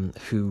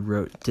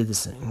who did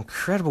this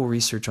incredible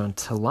research on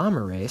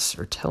telomerase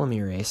or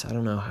telomerase. I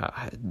don't know how,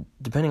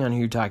 depending on who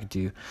you're talking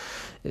to,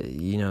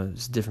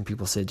 different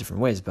people say it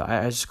different ways, but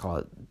I just call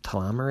it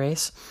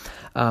telomerase,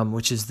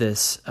 which is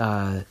this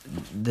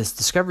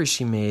discovery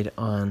she made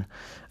on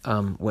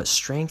what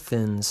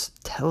strengthens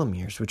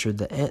telomeres, which are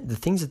the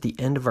things at the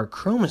end of our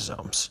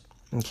chromosomes.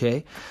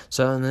 Okay,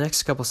 so in the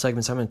next couple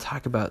segments, I'm going to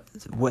talk about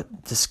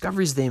what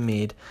discoveries they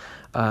made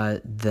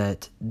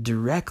that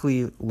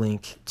directly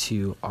link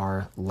to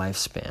our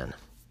lifespan.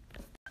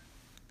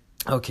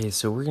 Okay,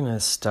 so we're going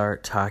to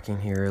start talking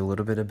here a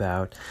little bit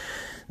about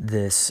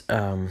this.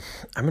 I'm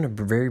going to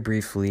very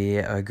briefly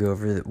go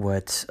over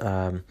what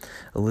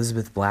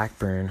Elizabeth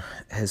Blackburn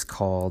has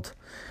called.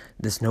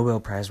 This Nobel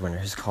Prize winner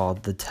has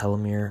called the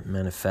Telomere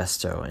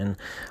Manifesto, and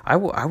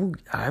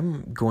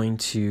I'm going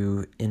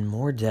to, in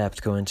more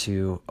depth, go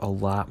into a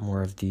lot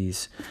more of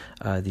these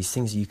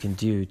things that you can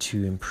do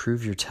to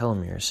improve your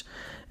telomeres.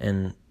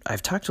 And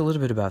I've talked a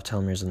little bit about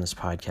telomeres on this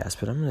podcast,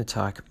 but I'm going to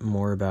talk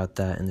more about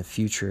that in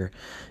future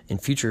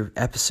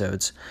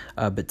episodes.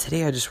 But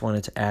today I just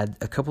wanted to add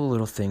a couple of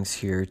little things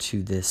here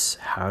to this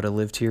How to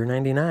Live to Your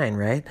 99,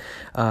 right?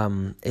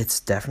 It's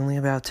definitely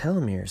about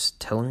telomeres.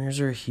 Telomeres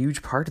are a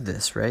huge part of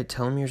this, right?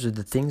 Telomeres are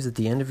the things at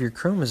the end of your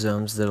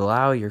chromosomes that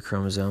allow your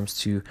chromosomes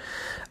to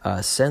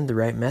send the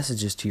right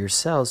messages to your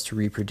cells to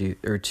reproduce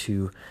or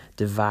to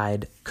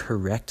divide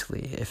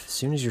correctly. As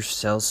soon as your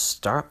cells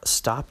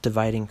stop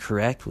dividing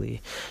correctly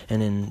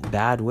and in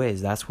bad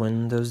ways, that's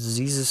when those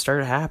diseases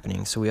start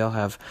happening. So we all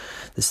have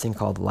this thing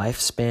called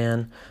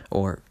lifespan,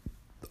 or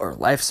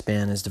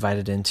lifespan is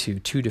divided into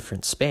 2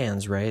 different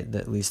spans, right?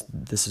 That, at least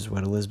this is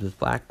what Elizabeth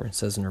Blackburn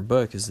says in her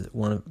book, is that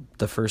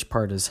the first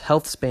part is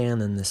health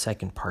span and the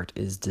second part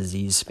is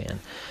disease span.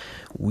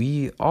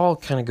 We all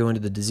kind of go into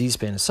the disease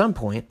span at some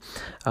point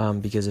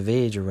because of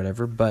age or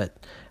whatever, but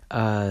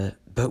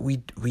we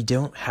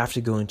don't have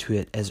to go into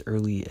it as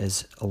early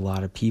as a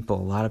lot of people.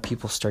 A lot of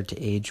people start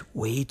to age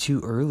way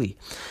too early.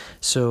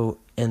 So,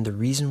 and the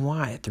reason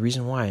why,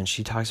 and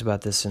she talks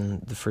about this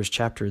in the first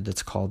chapter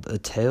that's called A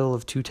Tale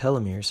of Two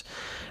Telomeres,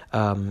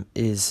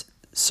 is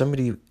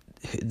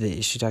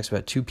she talks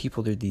about 2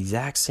 people, they're the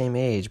exact same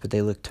age, but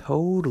they look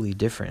totally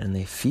different and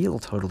they feel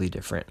totally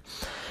different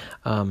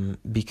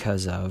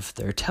because of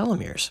their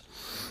telomeres.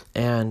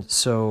 And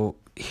so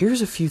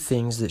here's a few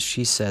things that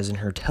she says in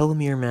her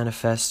Telomere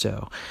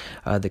Manifesto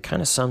that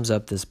kind of sums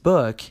up this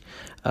book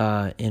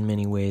in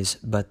many ways,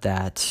 but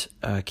that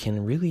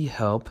can really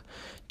help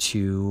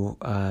to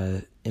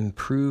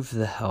improve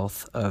the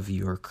health of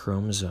your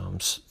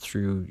chromosomes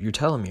through your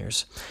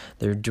telomeres.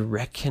 There are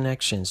direct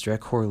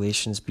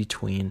correlations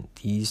between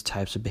these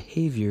types of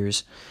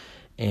behaviors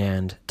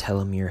and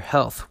telomere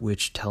health,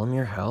 which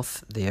telomere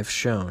health, they have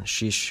shown,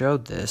 she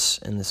showed this,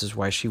 and this is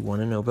why she won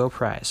a Nobel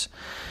Prize,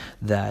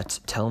 that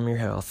telomere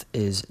health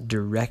is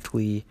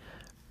directly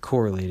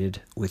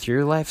correlated with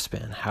your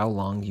lifespan, how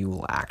long you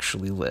will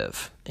actually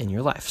live in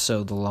your life.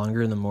 So the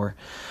longer and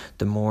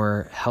the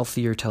more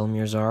healthy your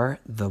telomeres are,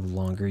 the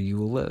longer you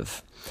will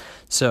live.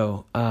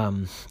 So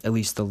at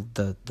least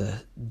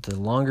the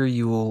longer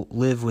you will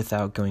live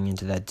without going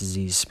into that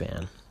disease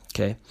span.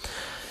 Okay,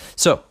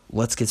 so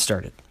let's get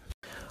started.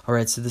 All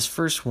right, so this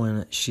first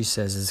one, she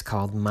says, is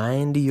called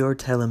Mind Your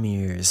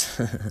Telomeres.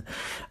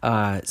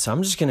 So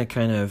I'm just going to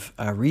kind of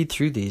read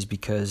through these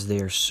because they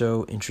are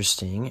so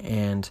interesting.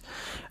 And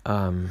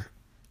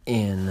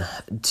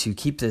to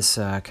keep this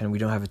we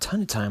don't have a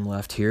ton of time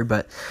left here,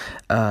 but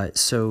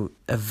so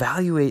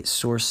evaluate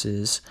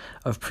sources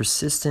of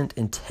persistent,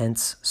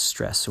 intense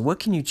stress. So what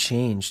can you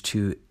change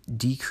to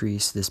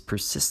decrease this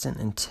persistent,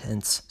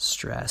 intense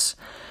stress?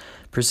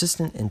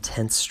 Persistent,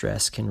 intense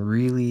stress can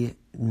really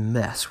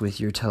mess with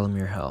your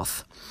telomere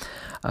health.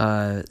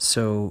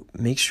 So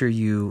make sure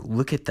you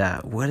look at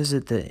that. What is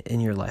it that in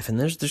your life? And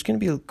there's going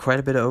to be quite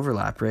a bit of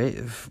overlap, right,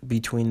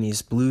 between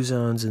these blue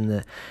zones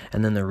and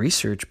then the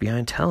research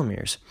behind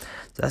telomeres.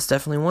 So that's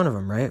definitely one of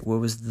them, right? What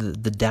was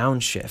the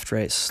downshift,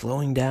 right?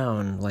 Slowing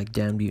down, like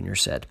Dan Buettner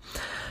said.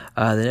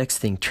 The next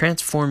thing,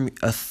 transform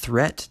a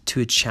threat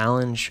to a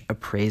challenge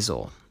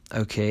appraisal.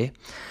 Okay.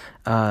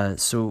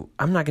 So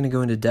I'm not going to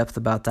go into depth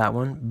about that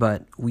one,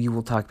 but we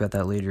will talk about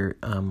that later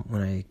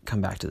when I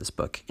come back to this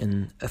book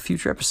in a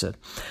future episode.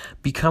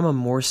 Become a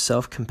more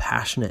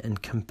self-compassionate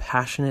and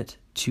compassionate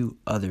to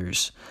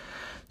others.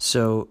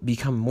 So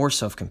become more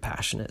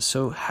self-compassionate.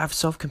 So have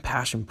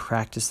self-compassion,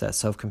 practice that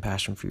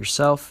self-compassion for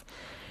yourself,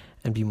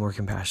 and be more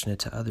compassionate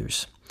to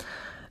others.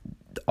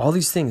 All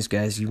these things,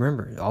 guys, you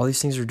remember, all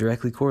these things are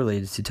directly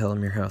correlated to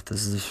telomere health.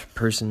 This is this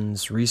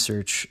person's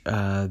research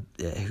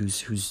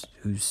who's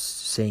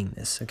saying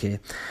this, okay?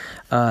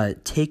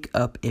 Take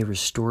up a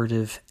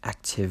restorative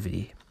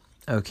activity,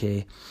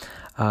 okay?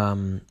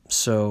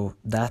 So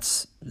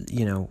that's,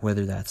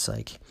 whether that's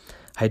like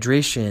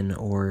hydration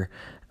or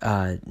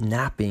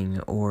napping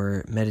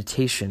or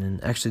meditation.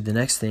 And actually the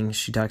next thing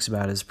she talks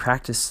about is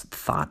practice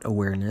thought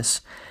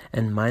awareness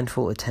and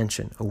mindful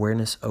attention.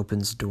 Awareness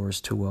opens doors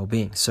to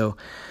well-being. So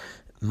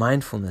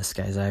mindfulness,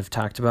 guys, I've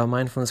talked about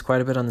mindfulness quite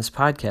a bit on this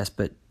podcast,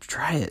 but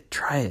try it.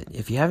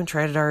 If you haven't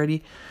tried it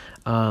already,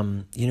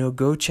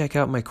 go check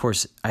out my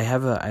course. I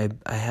have a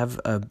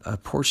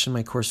portion of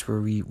my course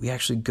where we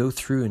actually go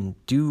through and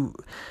do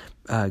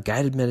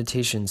guided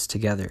meditations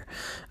together.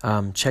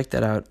 Check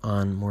that out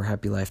on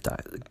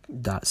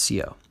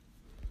morehappylife.co.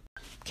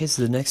 Okay,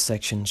 so the next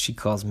section she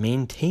calls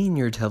maintain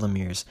your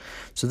telomeres.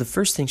 So the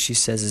first thing she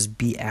says is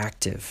be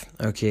active.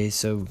 Okay,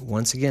 so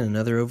once again,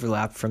 another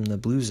overlap from the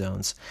blue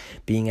zones.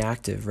 Being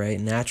active, right?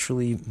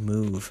 Naturally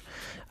move.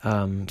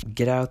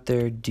 Get out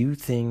there, do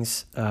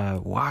things,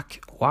 walk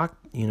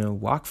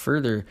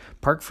further,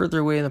 park further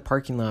away in the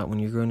parking lot when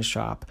you're going to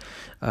shop.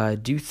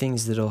 Do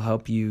things that'll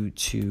help you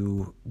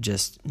to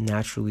just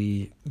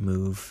naturally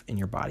move in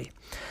your body.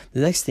 The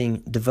next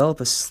thing,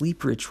 develop a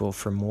sleep ritual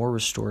for more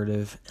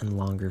restorative and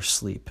longer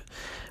sleep.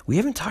 We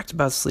haven't talked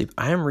about sleep.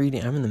 I'm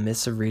in the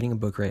midst of reading a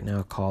book right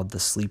now called The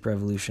Sleep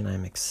Revolution.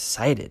 I'm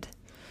excited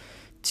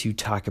to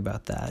talk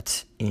about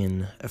that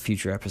in a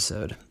future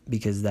episode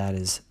because that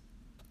is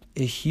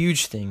a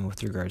huge thing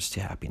with regards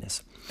to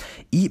happiness.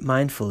 Eat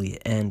mindfully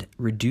and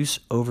reduce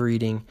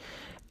overeating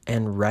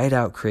and write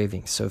out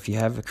cravings. So if you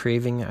have a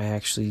craving, I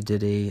actually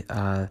did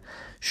a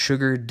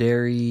sugar,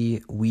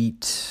 dairy,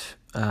 wheat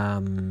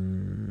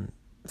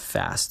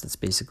fast. It's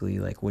basically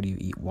like, what do you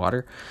eat?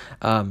 Water.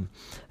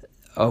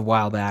 A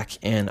while back,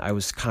 and I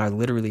was kind of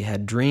literally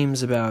had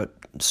dreams about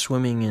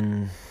swimming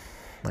in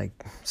like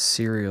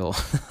cereal.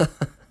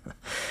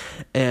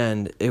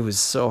 And it was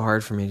so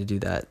hard for me to do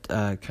that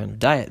kind of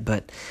diet,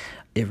 but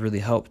it really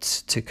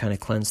helped to kind of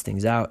cleanse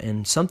things out.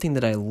 And something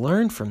that I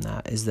learned from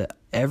that is that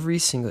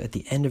at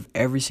the end of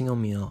every single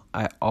meal,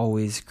 I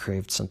always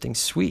craved something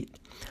sweet.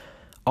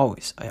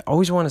 Always. I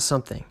always wanted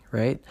something,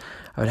 right?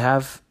 I would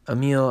have a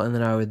meal and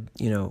then I would,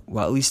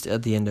 at least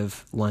at the end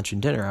of lunch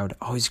and dinner, I would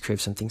always crave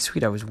something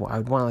sweet. I would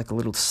want like a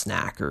little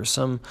snack or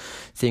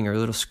something or a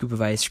little scoop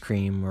of ice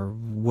cream or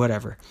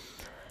whatever.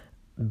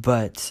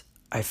 But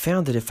I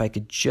found that if I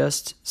could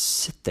just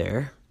sit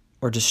there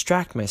or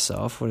distract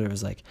myself, whether it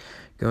was like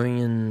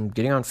going and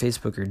getting on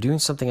Facebook or doing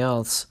something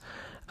else,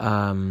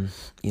 I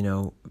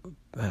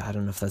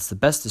don't know if that's the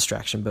best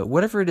distraction, but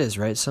whatever it is,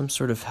 right? Some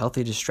sort of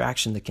healthy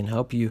distraction that can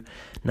help you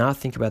not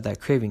think about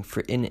that craving.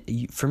 For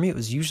me, it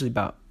was usually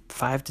about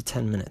 5 to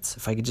 10 minutes.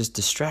 If I could just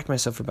distract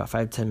myself for about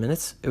 5 to 10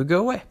 minutes, it would go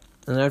away.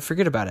 And then I'd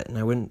forget about it, and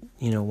I wouldn't,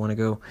 want to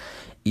go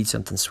eat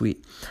something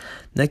sweet.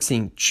 Next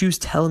thing, choose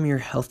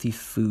telomere healthy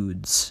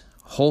foods,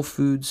 whole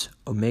foods,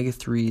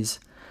 omega-3s,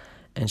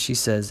 and she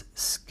says,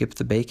 skip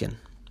the bacon.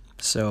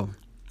 So,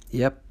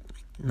 yep,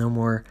 no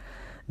more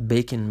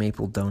bacon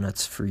maple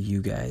donuts for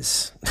you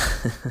guys.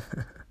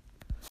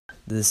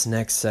 this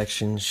next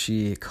section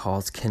she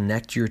calls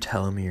Connect Your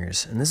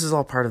Telomeres. And this is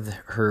all part of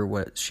her,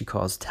 what she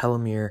calls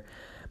Telomere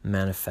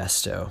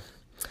Manifesto.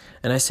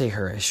 And I say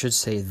her, I should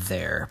say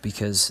there,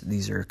 because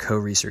these are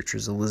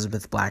co-researchers,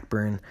 Elizabeth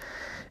Blackburn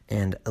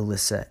and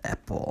Alyssa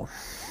Epple.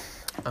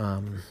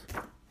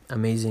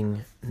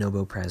 Amazing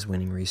Nobel Prize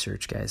winning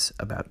research, guys,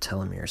 about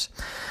telomeres.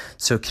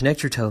 So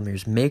connect your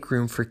telomeres, make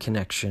room for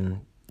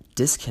connection,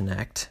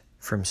 disconnect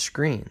from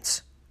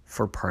screens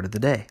for part of the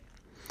day.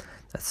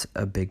 That's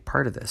a big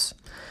part of this.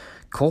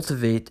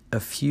 Cultivate a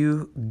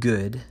few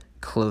good,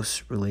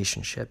 close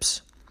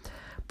relationships.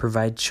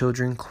 Provide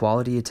children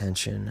quality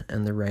attention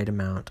and the right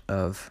amount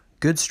of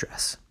good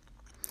stress.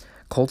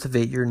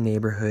 Cultivate your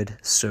neighborhood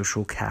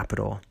social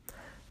capital.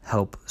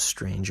 Help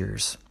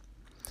strangers.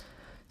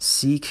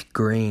 Seek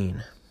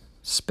grain.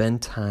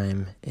 Spend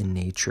time in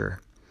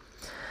nature.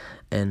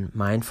 And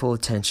mindful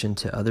attention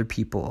to other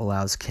people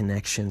allows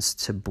connections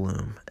to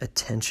bloom.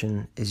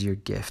 Attention is your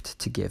gift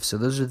to give. So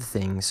those are the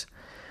things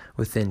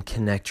within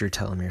Connect Your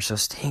Telomere. So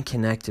staying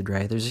connected,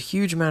 right? There's a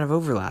huge amount of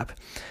overlap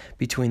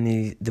between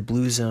the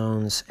blue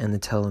zones and the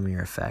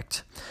telomere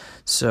effect.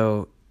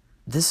 So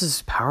this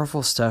is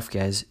powerful stuff,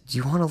 guys. Do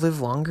you want to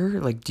live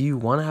longer? Like, do you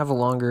want to have a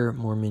longer,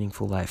 more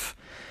meaningful life?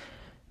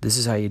 This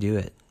is how you do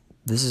it.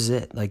 This is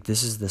it. Like,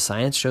 this is the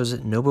science shows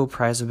it. Nobel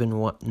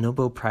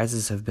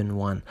Prizes have been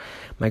won.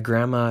 My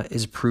grandma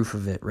is proof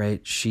of it,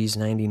 right? She's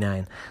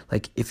 99.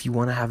 Like, if you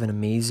want to have an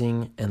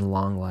amazing and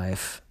long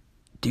life,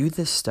 do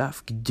this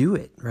stuff. Do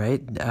it,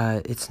 right?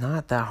 It's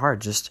not that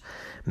hard. Just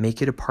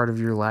make it a part of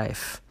your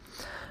life.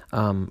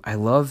 I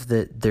love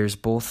that there's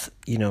both,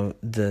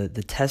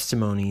 the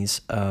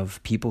testimonies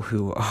of people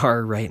who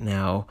are right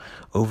now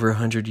over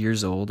 100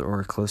 years old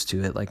or close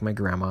to it, like my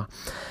grandma,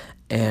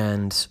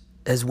 and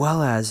as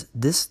well as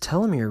this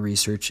telomere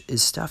research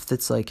is stuff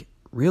that's like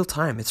real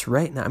time. It's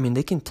right now. I mean,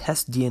 they can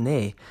test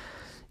DNA.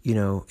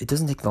 It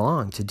doesn't take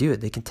long to do it.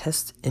 They can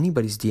test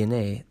anybody's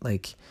DNA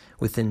like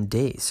within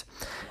days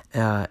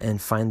and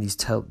find these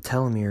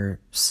telomere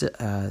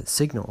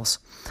signals.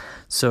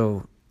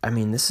 So, I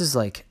mean, this is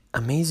like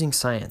amazing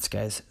science,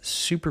 guys.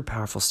 Super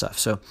powerful stuff.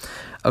 So,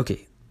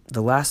 okay.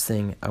 The last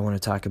thing I want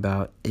to talk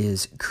about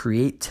is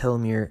create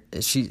telomere.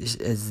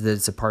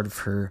 It's a part of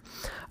her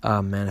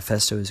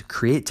manifesto is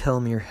create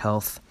telomere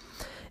health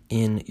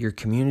in your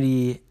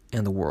community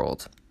and the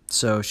world.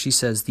 So she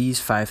says these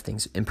 5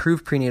 things: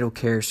 improve prenatal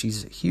care.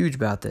 She's huge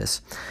about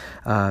this.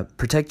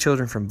 Protect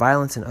children from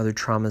violence and other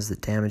traumas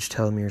that damage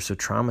telomeres. So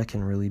trauma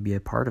can really be a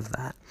part of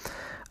that.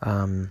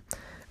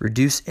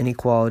 Reduce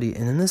inequality.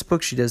 And in this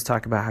book, she does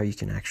talk about how you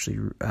can actually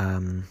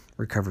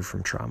recover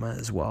from trauma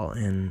as well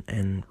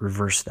and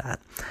reverse that.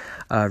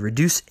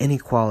 Reduce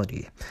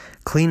inequality.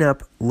 Clean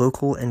up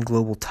local and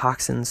global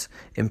toxins.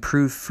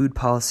 Improve food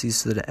policies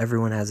so that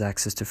everyone has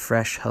access to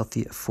fresh,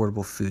 healthy,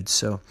 affordable food.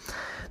 So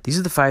these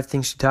are the 5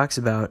 things she talks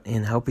about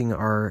in helping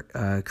our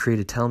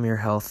create a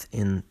telomere health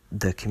in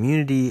the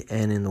community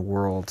and in the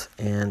world.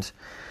 And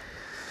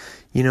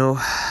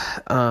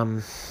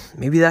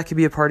maybe that could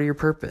be a part of your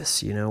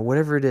purpose,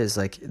 whatever it is,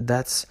 like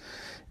that's,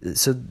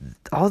 so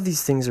all of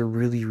these things are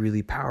really,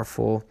 really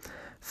powerful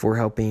for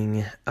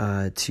helping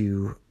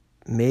to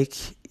make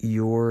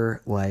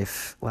your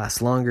life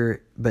last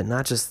longer, but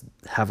not just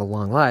have a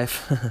long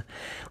life.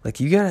 Like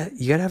you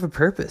gotta have a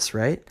purpose,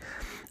 right?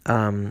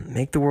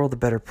 Make the world a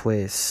better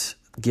place,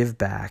 give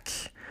back.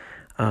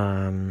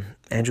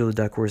 Angela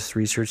Duckworth's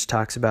research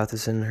talks about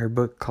this in her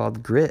book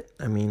called Grit.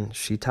 I mean,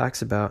 she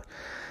talks about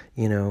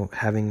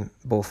having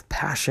both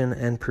passion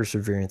and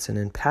perseverance. And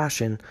in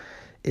passion,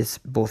 it's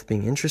both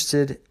being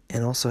interested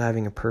and also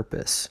having a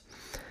purpose.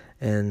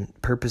 And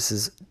purpose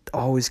is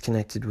always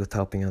connected with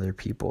helping other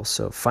people.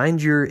 So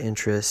find your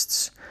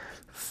interests,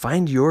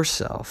 find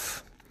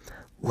yourself,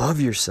 love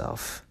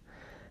yourself.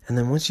 And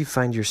then once you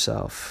find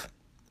yourself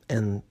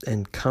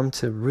and come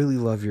to really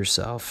love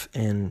yourself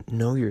and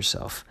know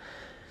yourself,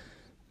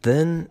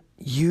 then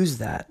use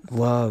that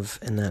love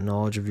and that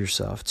knowledge of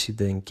yourself to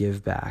then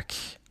give back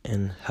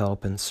and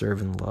help and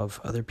serve and love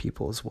other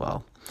people as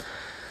well.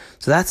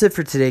 So that's it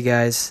for today,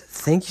 guys.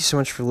 Thank you so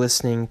much for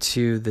listening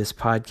to this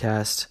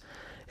podcast.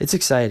 It's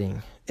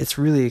exciting. It's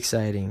really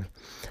exciting,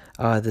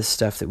 this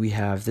stuff that we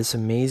have, this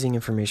amazing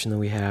information that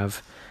we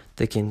have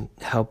that can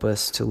help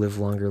us to live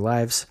longer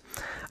lives.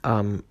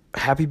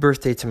 Happy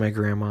birthday to my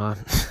grandma.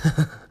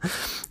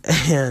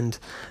 And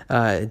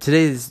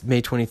today is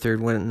May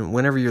 23rd.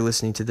 Whenever you're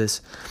listening to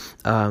this,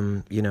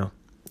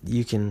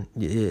 you can,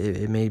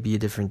 it may be a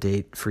different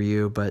date for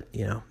you, but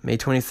May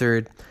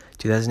 23rd,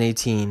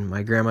 2018,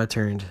 my grandma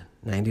turned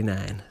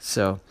 99.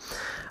 So,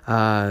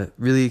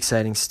 really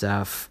exciting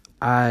stuff.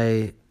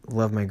 I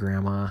love my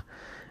grandma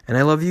and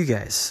I love you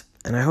guys.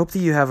 And I hope that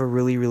you have a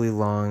really, really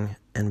long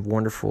and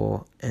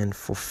wonderful and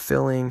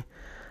fulfilling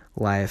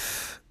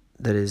life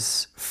that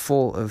is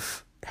full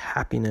of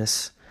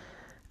happiness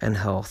and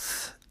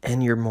health,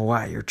 and your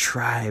moai, your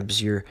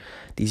tribes,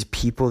 these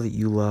people that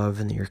you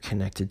love and that you're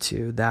connected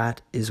to.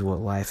 That is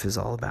what life is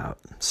all about.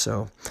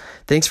 So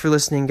thanks for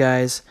listening,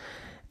 guys.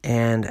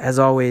 And as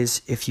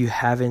always, if you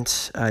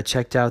haven't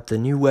checked out the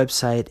new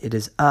website, it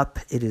is up,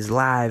 it is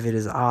live, it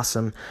is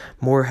awesome.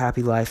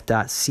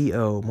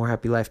 morehappylife.co,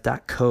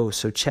 morehappylife.co.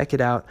 So check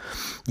it out.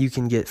 You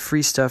can get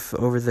free stuff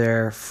over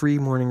there, free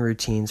morning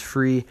routines,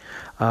 free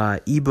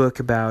ebook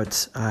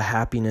about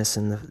happiness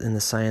and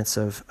the science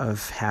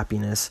of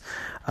happiness.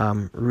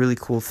 Really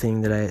cool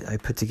thing that I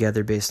put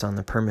together based on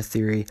the PERMA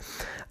theory.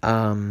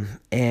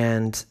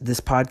 And this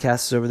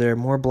podcast is over there,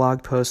 more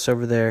blog posts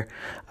over there.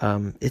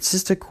 It's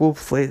just a cool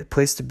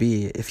place to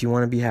be if you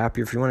want to be happy,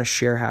 if you want to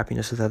share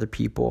happiness with other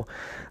people.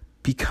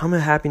 Become a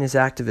happiness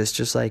activist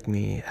just like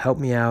me. Help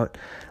me out.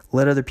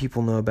 Let other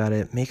people know about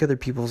it. Make other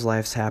people's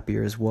lives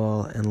happier as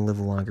well and live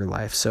a longer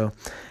life. So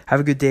have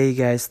a good day, you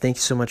guys. Thank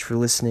you so much for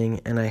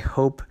listening. And I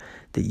hope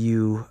that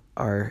you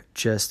are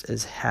just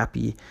as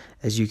happy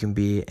as you can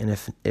be. And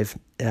if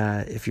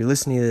you're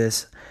listening to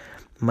this,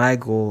 my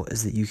goal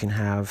is that you can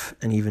have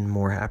an even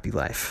more happy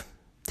life.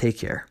 Take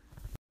care.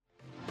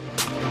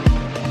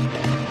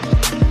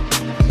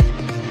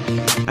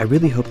 I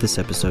really hope this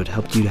episode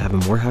helped you to have a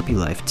more happy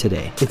life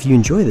today. If you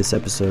enjoy this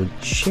episode,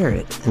 share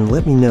it and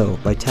let me know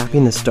by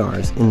tapping the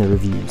stars in the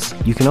reviews.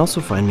 You can also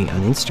find me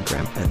on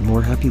Instagram at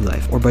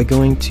morehappylife or by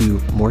going to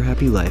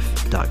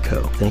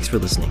morehappylife.co. Thanks for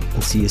listening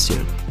and see you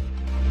soon.